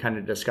 as we've kind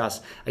of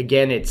discussed.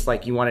 Again, it's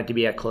like you want it to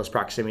be at close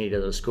proximity to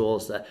those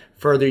schools. The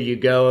further you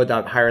go,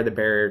 the higher the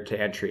barrier to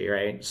entry,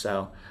 right?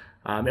 So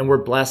and we're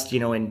blessed,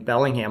 in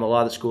Bellingham, a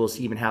lot of the schools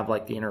even have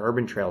like the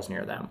interurban trails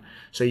near them.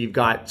 So you've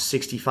got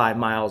 65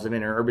 miles of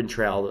interurban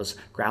trail, those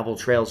gravel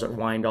trails that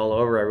wind all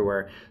over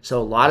everywhere.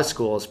 So a lot of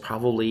schools,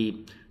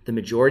 probably the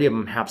majority of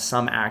them, have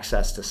some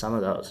access to some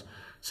of those.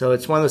 So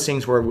it's one of those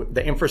things where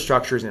the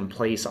infrastructure is in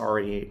place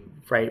already,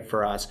 right,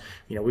 for us.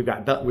 We've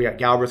got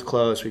Galbraith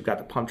close, we've got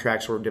the pump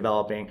tracks we're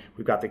developing,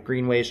 we've got the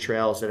greenways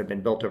trails that have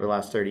been built over the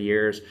last 30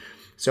 years.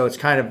 So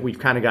we've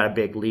kind of got a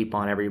big leap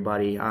on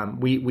everybody.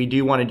 We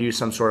do want to do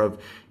some sort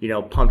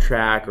of, pump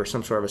track or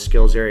some sort of a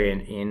skills area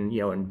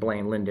in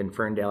Blaine, Linden,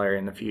 Ferndale area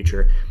in the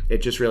future. It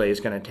just really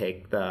is going to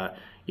take we're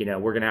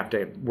going to have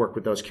to work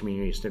with those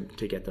communities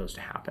to get those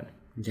to happen.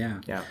 Yeah.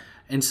 Yeah.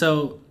 And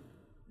so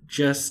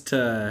just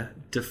to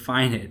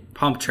define it,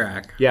 pump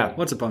track. Yeah.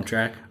 What's a pump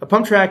track? A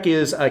pump track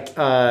is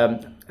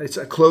it's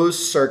a closed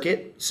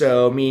circuit.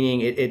 So meaning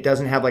it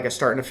doesn't have like a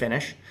start and a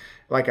finish.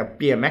 Like a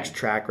BMX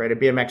track, right? A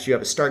BMX, you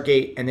have a start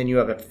gate and then you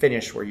have a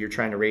finish where you're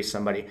trying to race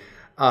somebody.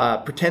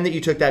 Pretend that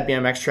you took that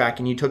BMX track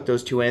and you took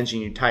those 2 ends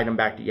and you tied them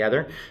back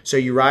together. So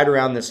you ride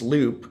around this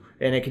loop,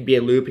 and it can be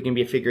a loop, it can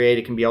be a figure eight,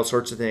 it can be all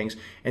sorts of things.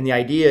 And the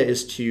idea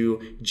is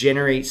to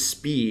generate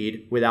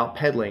speed without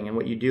pedaling. And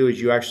what you do is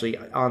you actually,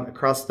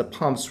 across the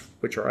pumps,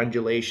 which are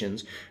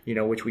undulations,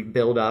 which we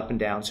build up and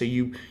down. So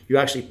you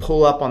actually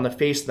pull up on the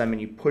face of them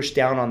and you push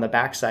down on the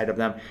backside of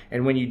them.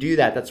 And when you do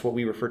that, that's what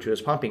we refer to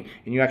as pumping.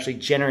 And you actually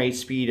generate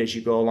speed as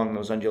you go along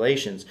those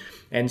undulations.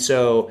 And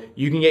so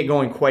you can get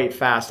going quite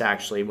fast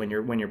actually when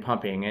you're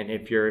pumping. And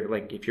if you're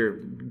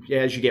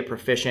as you get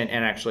proficient,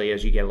 and actually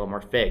as you get a little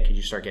more fit, because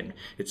you start getting,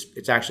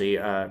 it's actually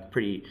a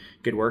pretty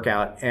good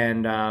workout.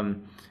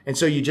 And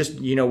so you just,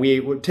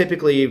 we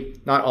typically,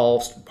 not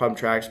all pump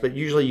tracks, but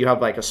usually you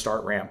have like a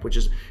start ramp, which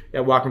is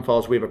at Walking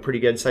Falls, we have a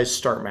pretty good sized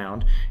start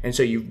mound. And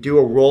so you do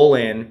a roll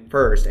in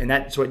first, and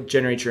that's what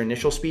generates your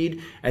initial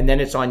speed. And then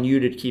it's on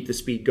you to keep the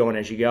speed going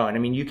as you go. And I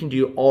mean, you can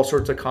do all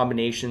sorts of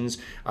combinations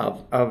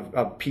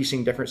of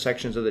piecing different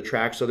sections of the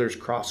track. So there's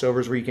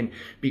crossovers where you can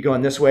be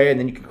going this way, and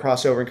then you can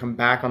cross over and come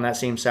back on that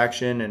same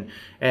section.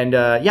 And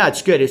yeah,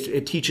 it's good.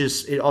 It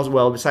teaches it also,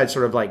 well, besides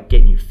sort of like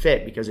getting you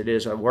fit, because it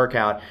is a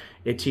workout,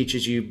 it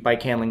teaches you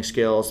bike handling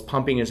skills.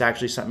 Pumping is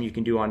actually something you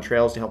can do on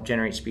trails to help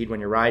generate speed when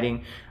you're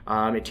riding.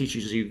 It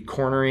teaches you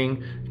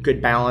cornering,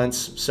 good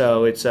balance.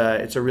 So it's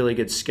a really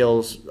good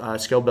skill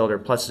builder.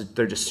 Plus,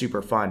 they're just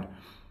super fun.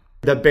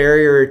 The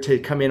barrier to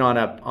come in on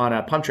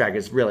a pump track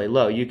is really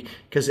low.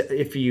 Because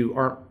if you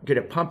aren't good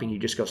at pumping, you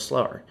just go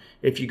slower.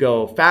 If you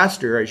go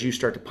faster as you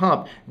start to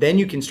pump, then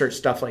you can start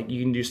stuff like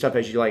you can do stuff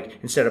as you like.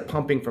 Instead of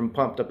pumping from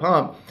pump to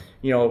pump,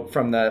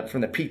 from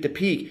the peak to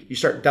peak, you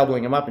start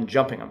doubling them up and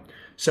jumping them.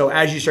 So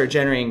as you start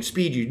generating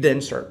speed, you then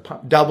start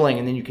doubling,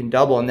 and then you can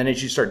double. And then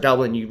as you start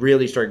doubling, you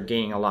really start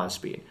gaining a lot of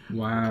speed.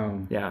 Wow.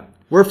 Yeah.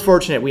 We're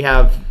fortunate. We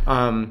have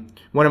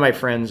one of my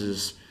friends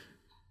is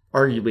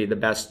arguably the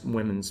best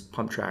women's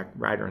pump track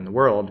rider in the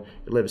world.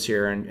 Lives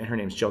here, and her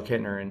name's Jill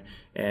Kittner,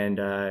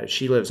 and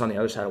she lives on the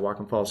other side of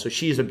Whatcom Falls. So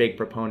she's a big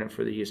proponent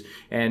for these,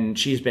 and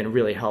she's been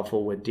really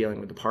helpful with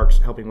dealing with the parks,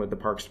 helping with the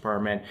parks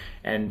department,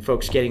 and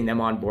folks getting them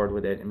on board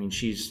with it. I mean,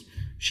 she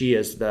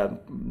is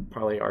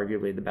probably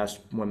arguably the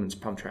best women's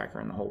pump tracker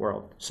in the whole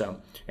world.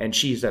 So, and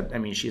she's a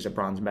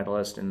bronze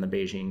medalist in the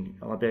Beijing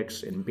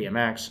Olympics in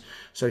BMX.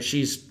 So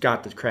she's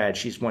got the cred.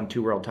 She's won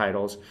 2 world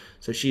titles.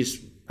 So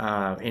she's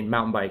in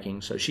mountain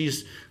biking. So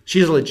she's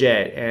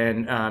legit.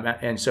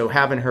 And so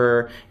having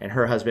her and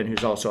her husband,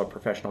 who's also a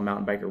professional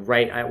mountain biker,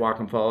 right at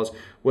Whatcom Falls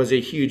was a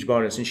huge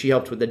bonus. And she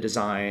helped with the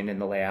design and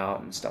the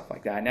layout and stuff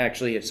like that. And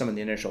actually some of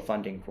the initial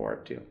funding for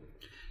it too.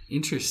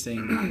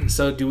 Interesting.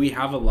 So do we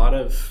have a lot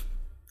of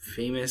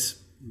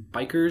famous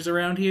bikers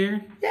around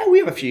here? Yeah, we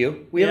have a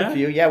few. We have a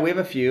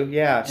few.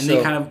 Yeah. And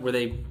they kind of,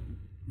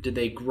 did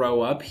they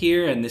grow up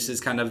here and this is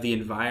kind of the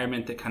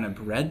environment that kind of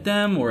bred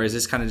them, or is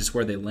this kind of just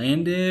where they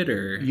landed,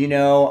 or?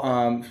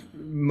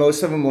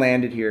 Most of them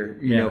landed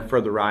here,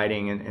 for the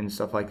riding and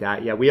stuff like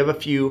that. Yeah, we have a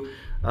few.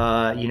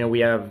 We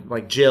have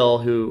like Jill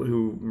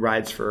who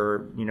rides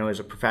for, as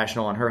a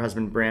professional, and her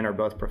husband Bryn are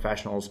both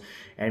professionals.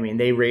 I mean,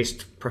 they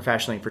raced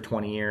professionally for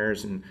 20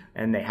 years and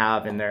they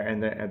have, and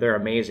they're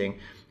amazing.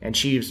 And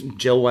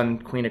Jill won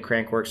Queen of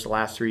Crankworks the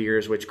last 3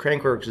 years, which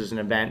Crankworks is an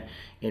event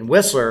in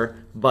Whistler,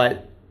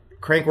 but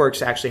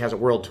Crankworks actually has a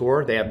world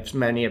tour. They have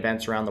many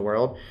events around the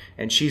world,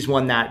 and she's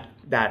won that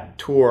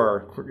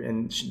tour,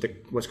 and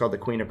what's called the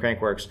Queen of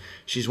Crankworks.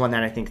 She's won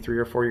that, I think, 3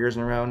 or 4 years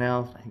in a row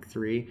now. I think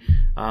 3.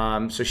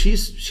 So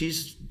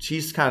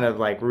she's kind of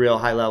like real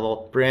high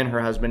level. Bryn,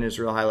 her husband, is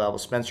real high level.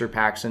 Spencer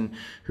Paxson,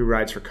 who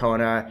rides for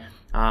Kona,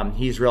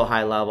 he's real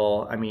high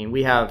level. I mean,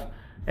 we have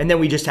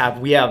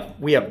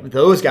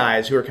those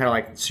guys who are kind of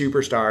like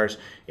superstars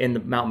in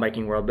the mountain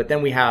biking world. But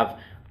then we have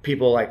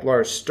people like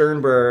Laura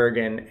Sternberg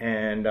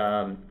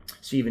and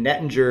Steven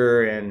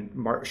Ettinger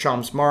and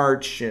Shams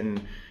March,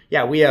 and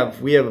we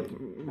have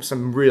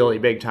some really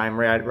big time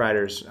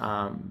riders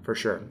for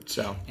sure.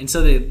 So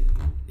so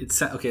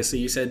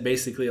you said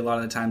basically a lot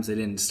of the times they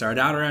didn't start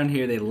out around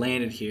here; they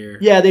landed here.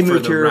 Yeah, they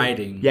moved here for the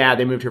riding. Yeah,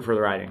 they moved here for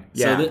the riding.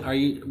 Yeah.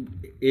 So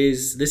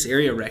is this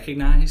area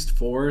recognized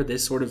for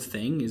this sort of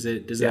thing? Does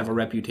it have a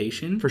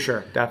reputation? For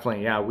sure,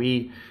 definitely. Yeah,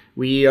 we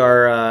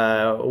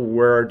are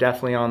we're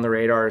definitely on the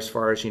radar as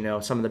far as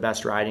some of the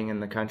best riding in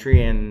the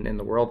country and in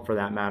the world for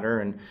that matter.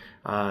 And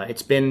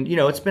it's been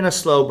a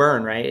slow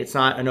burn, right? It's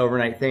not an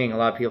overnight thing. A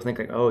lot of people think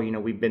like,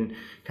 we've been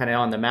kind of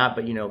on the map,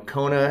 but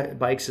Kona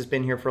Bikes has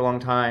been here for a long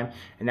time,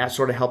 and that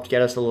sort of helped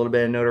get us a little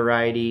bit of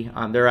notoriety.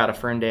 They're out of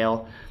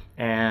Ferndale,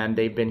 and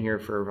they've been here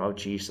for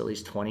at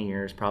least 20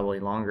 years, probably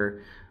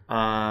longer.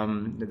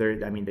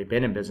 They've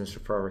been in business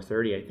for over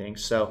 30, I think.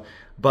 So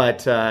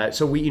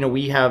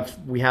we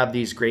have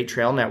these great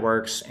trail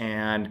networks,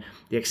 and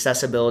the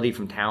accessibility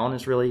from town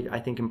is really, I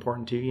think,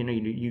 important too.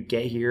 You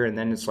get here, and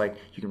then it's like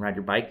you can ride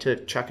your bike to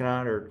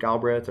Chuckanut or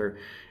Galbraith,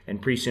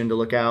 and pretty soon to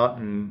Lookout,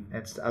 and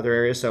that's other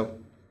areas. So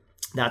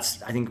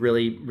that's, I think,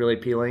 really, really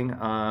appealing.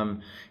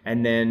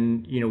 And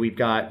then we've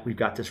got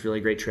this really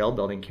great trail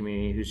building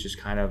community who's just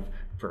kind of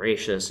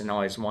voracious and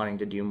always wanting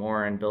to do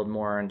more and build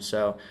more, and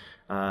so.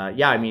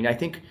 I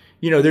think,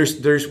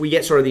 we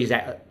get sort of these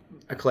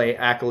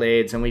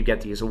accolades, and we get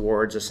these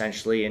awards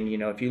essentially. And,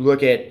 if you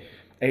look at,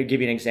 I'll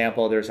give you an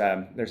example, there's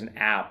an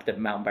app that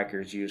mountain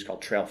bikers use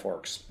called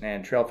Trailforks.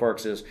 And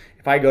Trailforks is,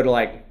 if I go to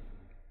like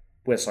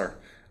Whistler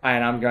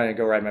and I'm going to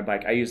go ride my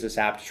bike, I use this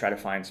app to try to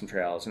find some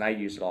trails, and I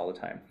use it all the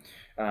time.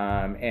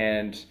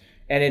 And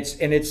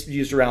it's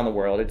used around the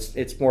world.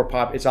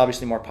 It's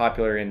obviously more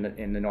popular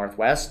in the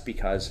Northwest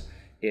because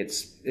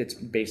it's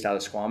based out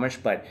of Squamish,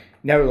 but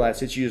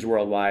nevertheless, it's used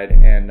worldwide.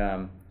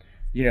 And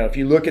if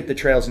you look at the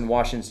trails in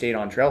Washington State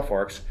on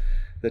Trailforks,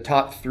 the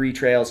top 3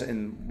 trails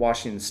in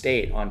Washington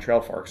State on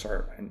Trailforks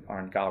are in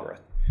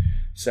Galbraith.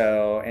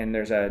 So, and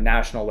there's a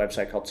national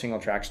website called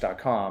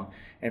singletracks.com,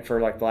 and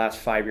for like the last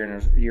 5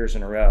 years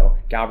in a row,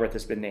 Galbraith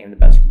has been named the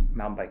best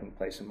mountain biking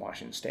place in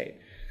Washington State.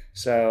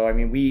 So, I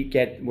mean,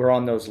 we're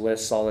on those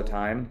lists all the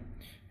time.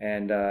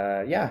 And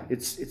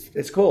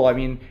it's cool. I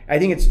mean, I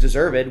think it's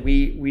deserved.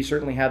 We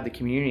certainly have the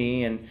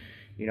community, and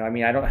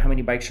I don't know how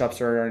many bike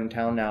shops are in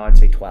town now. I'd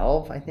say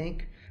 12. I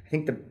think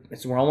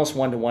we're almost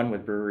 1-to-1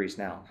 with breweries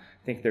now.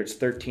 I think there's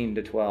 13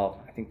 to 12.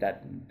 I think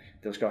that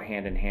those go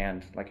hand in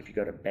hand. Like if you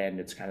go to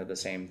Bend, it's kind of the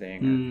same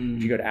thing.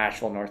 If you go to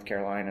Asheville, North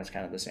Carolina, it's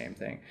kind of the same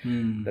thing.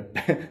 The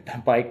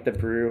bike, the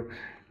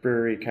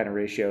brewery kind of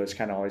ratio is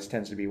kind of always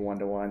tends to be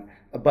 1-to-1.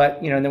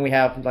 But and then we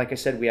have, like I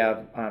said, we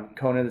have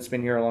Kona that's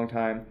been here a long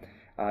time.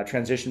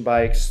 Transition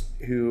Bikes,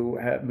 who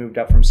have moved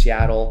up from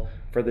Seattle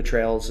for the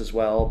trails as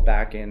well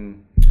back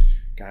in,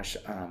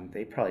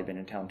 they've probably been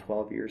in town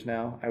 12 years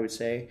now, I would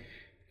say,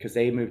 because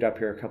they moved up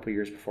here a couple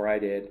years before I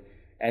did.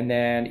 And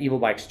then Evil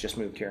Bikes just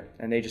moved here,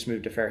 and they just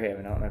moved to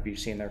Fairhaven. I don't know if you've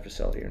seen their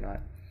facility or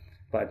not.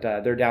 But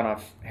they're down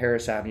off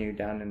Harris Avenue,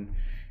 down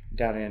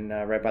in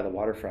right by the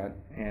waterfront.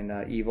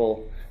 And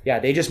Evil,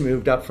 they just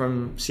moved up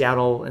from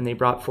Seattle, and they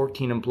brought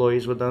 14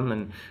 employees with them,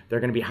 and they're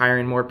going to be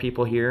hiring more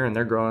people here, and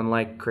they're growing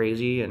like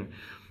crazy. And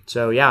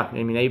so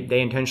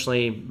they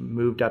intentionally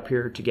moved up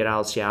here to get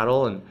out of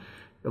Seattle and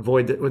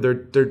avoid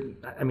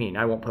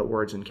I won't put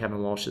words in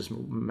Kevin Walsh's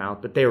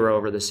mouth, but they were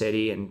over the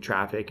city and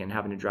traffic and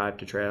having to drive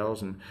to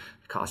trails and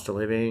cost of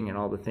living and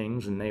all the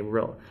things, and they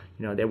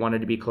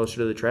wanted to be closer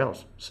to the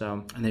trails.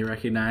 So, and they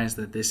recognize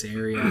that this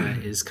area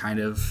is kind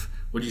of,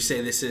 would you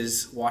say this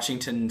is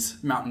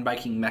Washington's mountain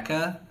biking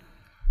mecca?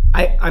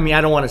 I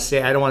don't want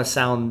to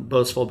sound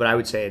boastful, but I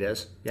would say it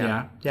is.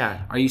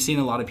 Yeah. Are you seeing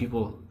a lot of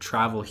people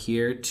travel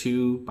here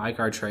to bike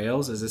our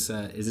trails? Is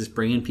this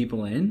bringing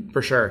people in?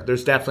 For sure.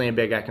 There's definitely a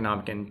big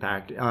economic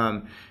impact.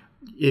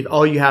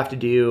 All you have to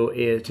do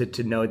is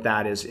to note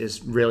that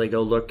is really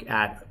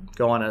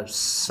go on a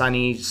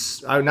sunny,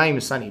 not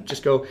even sunny,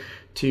 just go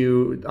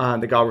to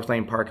the Galbraith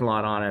Lane parking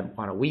lot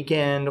on a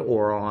weekend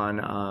or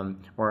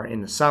or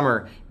in the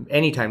summer,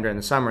 anytime during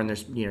the summer, and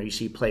there's you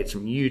see plates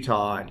from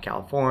Utah and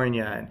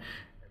California and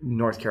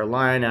North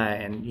Carolina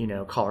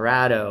and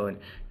Colorado and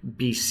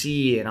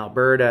BC and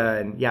Alberta,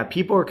 and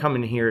people are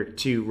coming here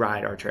to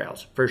ride our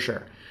trails for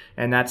sure,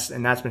 and that's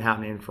been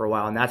happening for a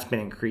while, and that's been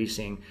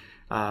increasing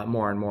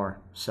more and more.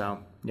 So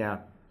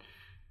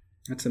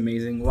that's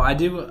amazing. Well, I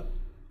do,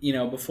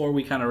 before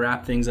we kind of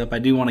wrap things up, I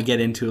do want to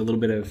get into a little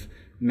bit of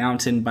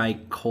mountain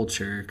bike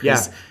culture,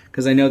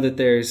 because I know that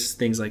there's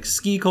things like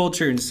ski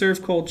culture and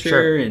surf culture,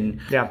 sure. And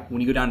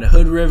when you go down to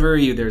Hood River,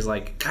 there's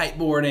like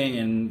kiteboarding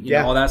and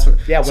all that sort.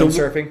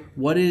 Windsurfing.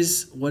 What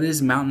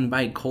is mountain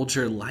bike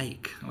culture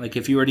like? Like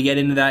if you were to get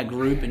into that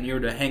group and you were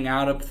to hang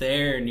out up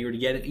there and you were to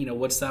get it,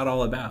 what's that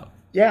all about?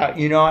 Yeah,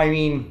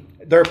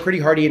 they're pretty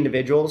hardy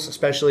individuals,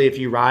 especially if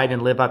you ride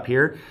and live up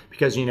here,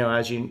 because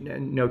as you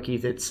know,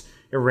 Keith, it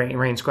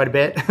rains quite a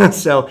bit.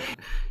 So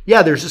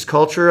there's this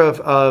culture of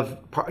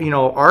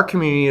our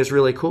community is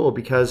really cool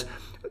because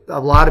a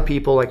lot of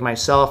people like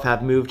myself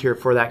have moved here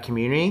for that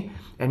community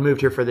and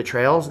moved here for the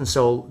trails. And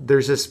so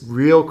there's this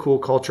real cool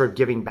culture of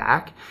giving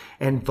back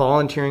and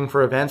volunteering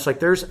for events.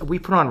 Like we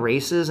put on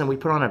races and we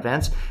put on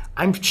events.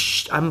 I'm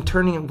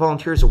turning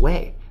volunteers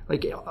away.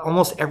 Like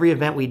almost every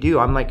event we do,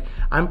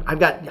 I've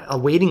got a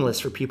waiting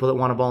list for people that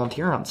want to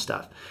volunteer on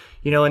stuff.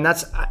 And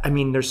that's,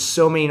 there's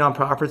so many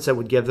nonprofits that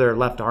would give their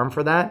left arm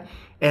for that.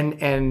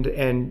 And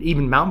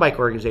even mountain bike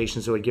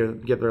organizations that would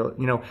give their,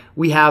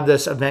 we have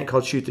this event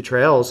called Shoot the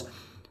Trails,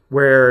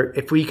 where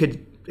if we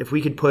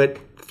could put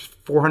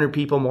 400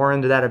 people more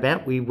into that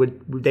event,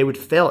 they would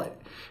fill it.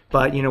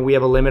 But, we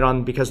have a limit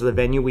on, because of the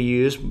venue we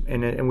use,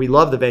 and we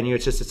love the venue.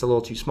 It's just, it's a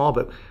little too small,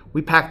 but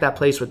we packed that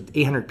place with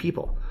 800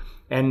 people.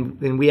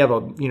 And we have a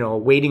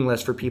waiting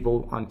list for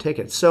people on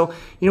tickets. So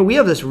we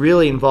have this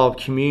really involved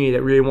community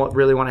that really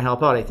want to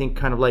help out. I think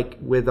kind of like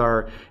with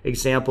our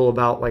example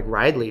about like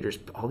ride leaders,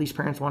 all these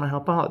parents want to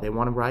help out. They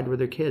want to ride with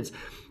their kids,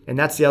 and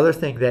that's the other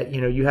thing that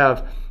you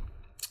have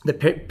the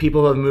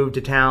people who have moved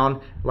to town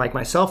like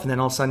myself, and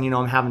then all of a sudden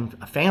I'm having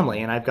a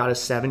family, and I've got a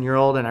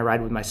 7-year-old, and I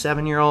ride with my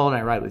 7-year-old,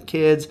 and I ride with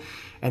kids,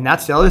 and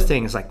that's the other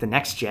thing is like the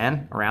next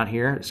gen around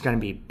here is going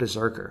to be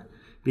berserker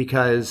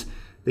because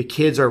the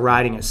kids are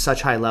riding at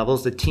such high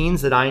levels. The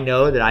teens that I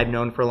know, that I've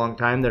known for a long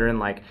time, that are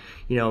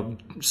in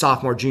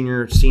sophomore,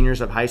 junior,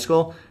 seniors of high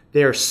school,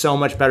 they are so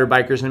much better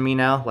bikers than me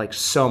now. Like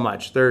so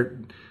much. They're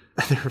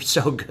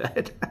so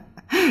good.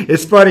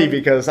 It's funny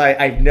because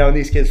I've known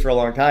these kids for a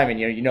long time,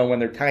 and when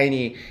they're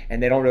tiny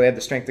and they don't really have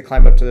the strength to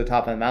climb up to the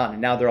top of the mountain,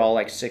 and now they're all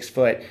like 6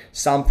 foot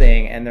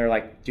something, and they're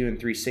like doing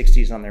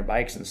 360s on their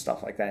bikes and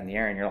stuff like that in the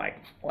air, and you're like,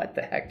 what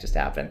the heck just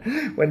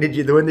happened? When did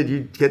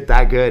you get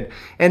that good?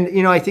 And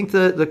I think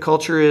the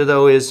culture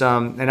though is,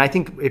 and I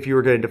think if you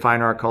were going to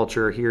define our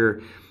culture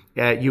here,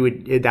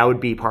 that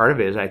would be part of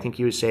it. I think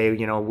you would say,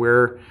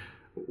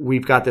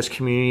 we've got this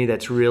community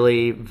that's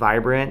really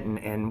vibrant,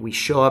 and we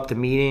show up to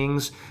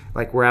meetings.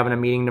 Like we're having a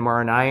meeting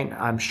tomorrow night.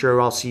 I'm sure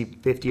I'll see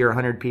 50 or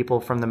 100 people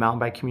from the mountain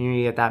bike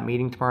community at that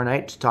meeting tomorrow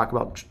night to talk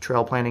about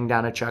trail planning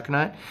down at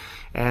Chuckanut.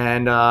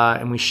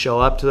 And we show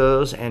up to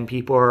those, and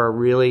people are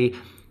really,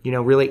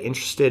 really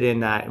interested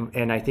in that.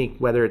 And I think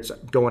whether it's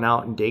going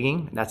out and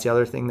digging, that's the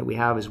other thing that we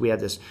have, is we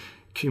have this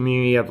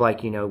community of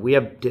we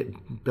have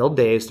build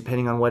days,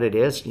 depending on what it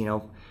is,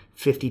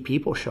 50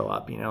 people show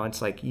up,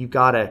 it's like, you've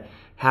got to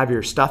have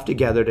your stuff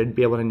together to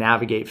be able to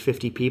navigate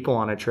 50 people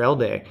on a trail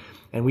day.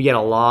 And we get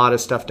a lot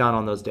of stuff done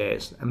on those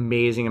days,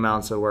 amazing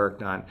amounts of work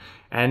done.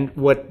 And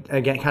what,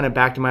 again, kind of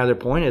back to my other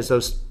point, is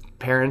those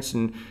parents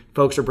and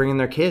folks are bringing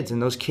their kids,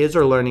 and those kids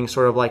are learning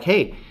sort of like,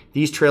 hey,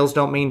 these trails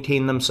don't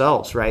maintain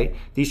themselves, right?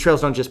 These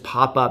trails don't just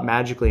pop up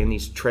magically and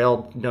these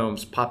trail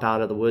gnomes pop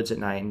out of the woods at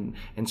night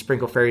and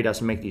sprinkle fairy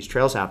dust and make these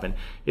trails happen.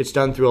 It's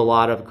done through a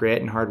lot of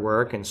grit and hard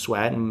work and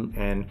sweat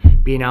and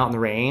being out in the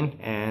rain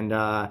and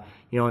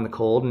in the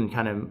cold, and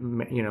kind of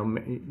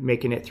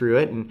making it through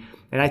it. And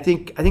I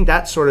think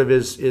that sort of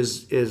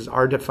is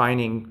our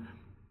defining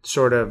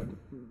sort of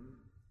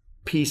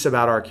piece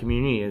about our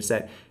community, is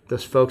that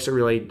those folks that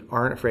really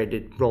aren't afraid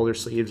to roll their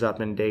sleeves up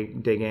and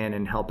dig in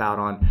and help out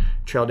on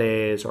trail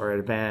days or at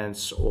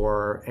events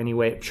or any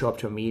way, show up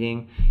to a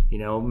meeting,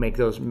 make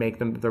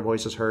their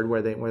voices heard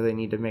where they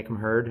need to make them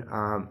heard.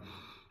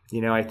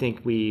 I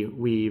think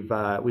we've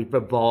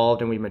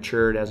evolved and we've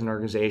matured as an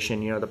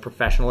organization. The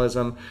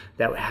professionalism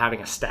that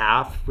having a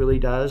staff really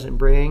does and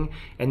bring,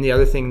 and the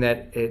other thing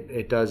that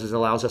it does is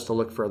allows us to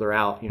look further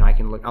out.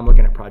 I'm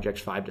looking at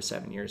projects 5 to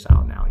 7 years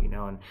out now.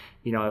 And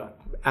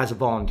as a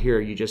volunteer,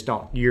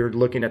 you're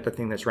looking at the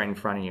thing that's right in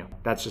front of you.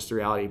 That's just the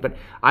reality. But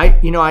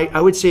I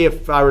would say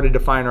if I were to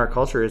define our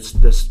culture, it's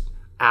this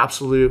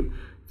absolute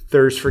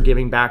thirst for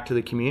giving back to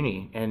the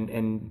community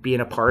and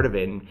being a part of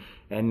it.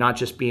 And not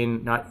just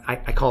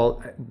I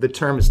call the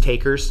term is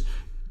takers.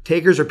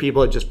 Takers are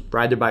people that just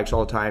ride their bikes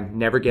all the time,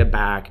 never get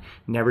back,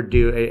 never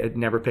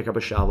pick up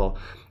a shovel.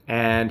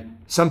 And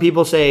some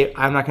people say,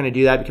 I'm not going to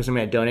do that because I'm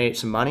going to donate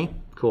some money.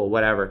 Cool,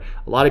 whatever.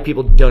 A lot of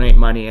people donate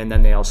money and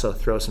then they also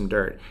throw some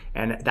dirt.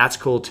 And that's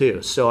cool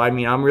too. So,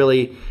 I'm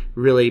really,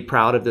 really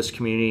proud of this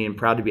community and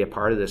proud to be a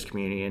part of this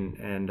community.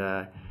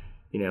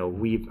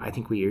 I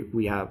think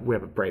we have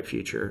a bright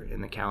future in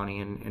the county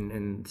and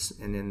in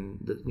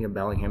the,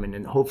 Bellingham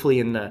and hopefully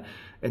in the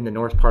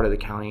north part of the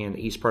county and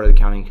the east part of the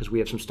county, because we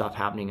have some stuff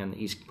happening in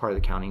the east part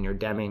of the county near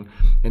Deming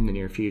in the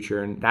near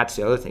future. And that's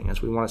the other thing,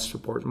 is we want to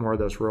support more of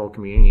those rural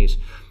communities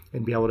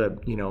and be able to,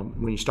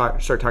 when you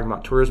start talking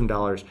about tourism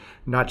dollars,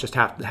 not just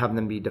have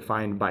them be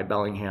defined by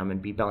Bellingham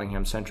and be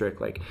Bellingham centric,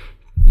 like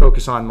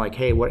focus on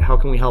hey, how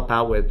can we help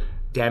out with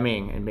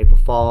Deming and Maple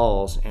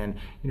Falls, and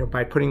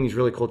by putting these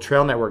really cool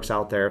trail networks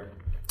out there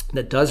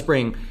that does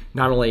bring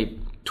not only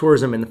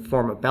tourism in the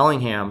form of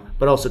Bellingham,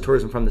 but also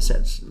tourism from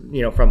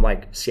from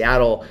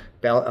Seattle,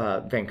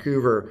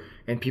 Vancouver,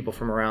 and people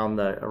from around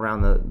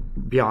the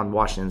beyond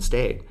Washington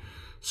State.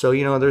 So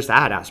there's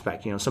that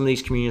aspect. Some of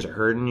these communities are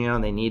hurting.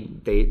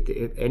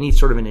 They any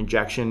sort of an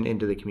injection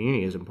into the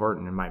community is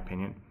important, in my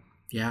opinion.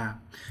 Yeah.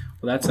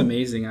 Well, that's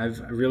amazing. I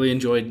really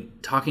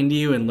enjoyed talking to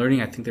you and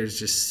learning. I think there's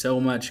just so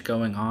much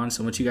going on,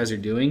 so much you guys are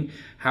doing.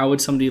 How would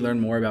somebody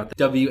learn more about the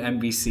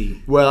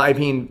WMBC? Well,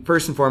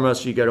 first and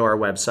foremost, you go to our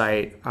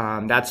website.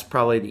 That's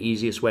probably the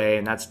easiest way,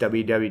 and that's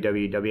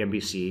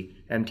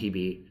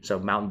www.wmbcmtb, so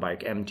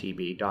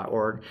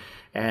mountainbikemtb.org.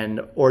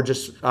 Or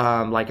just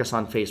like us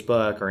on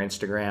Facebook or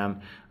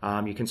Instagram.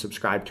 You can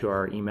subscribe to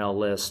our email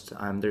list.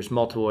 There's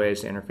multiple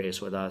ways to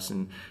interface with us,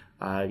 and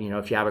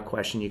if you have a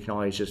question, you can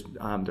always just,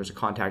 there's a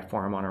contact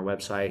form on our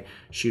website,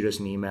 shoot us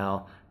an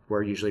email.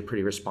 We're usually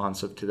pretty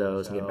responsive to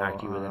those and get back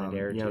to you within a day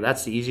or two.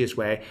 That's the easiest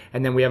way.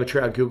 And then we have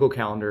a Google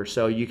Calendar,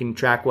 so you can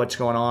track what's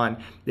going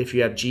on. If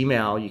you have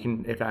Gmail, you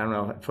can, I don't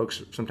know,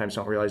 folks sometimes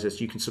don't realize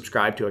this, you can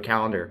subscribe to a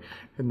calendar,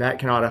 and that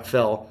can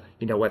autofill,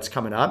 what's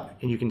coming up,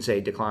 and you can say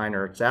decline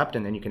or accept,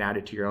 and then you can add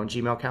it to your own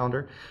Gmail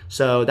calendar.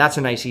 So that's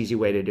a nice, easy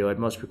way to do it.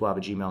 Most people have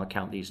a Gmail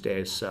account these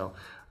days, so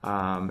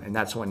and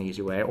that's one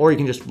easy way. Or you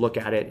can just look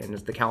at it, and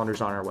the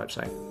calendar's on our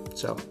website.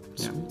 So,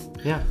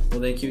 yeah. Well,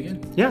 thank you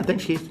again. Yeah,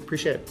 thanks, Keith.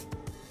 Appreciate it.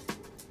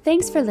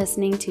 Thanks for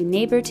listening to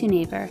Neighbor to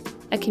Neighbor,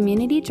 a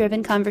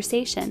community-driven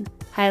conversation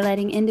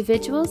highlighting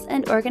individuals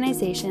and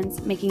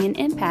organizations making an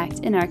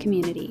impact in our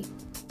community.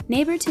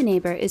 Neighbor to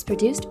Neighbor is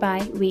produced by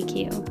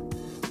WeQ.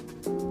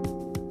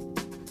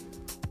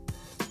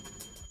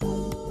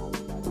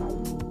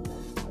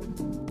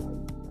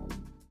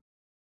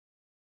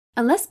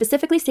 Unless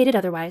specifically stated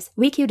otherwise,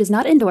 WeQ does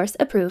not endorse,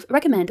 approve,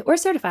 recommend, or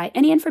certify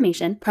any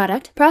information,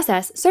 product,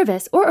 process,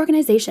 service, or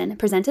organization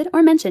presented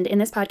or mentioned in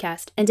this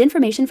podcast, and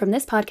information from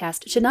this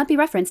podcast should not be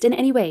referenced in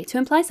any way to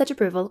imply such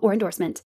approval or endorsement.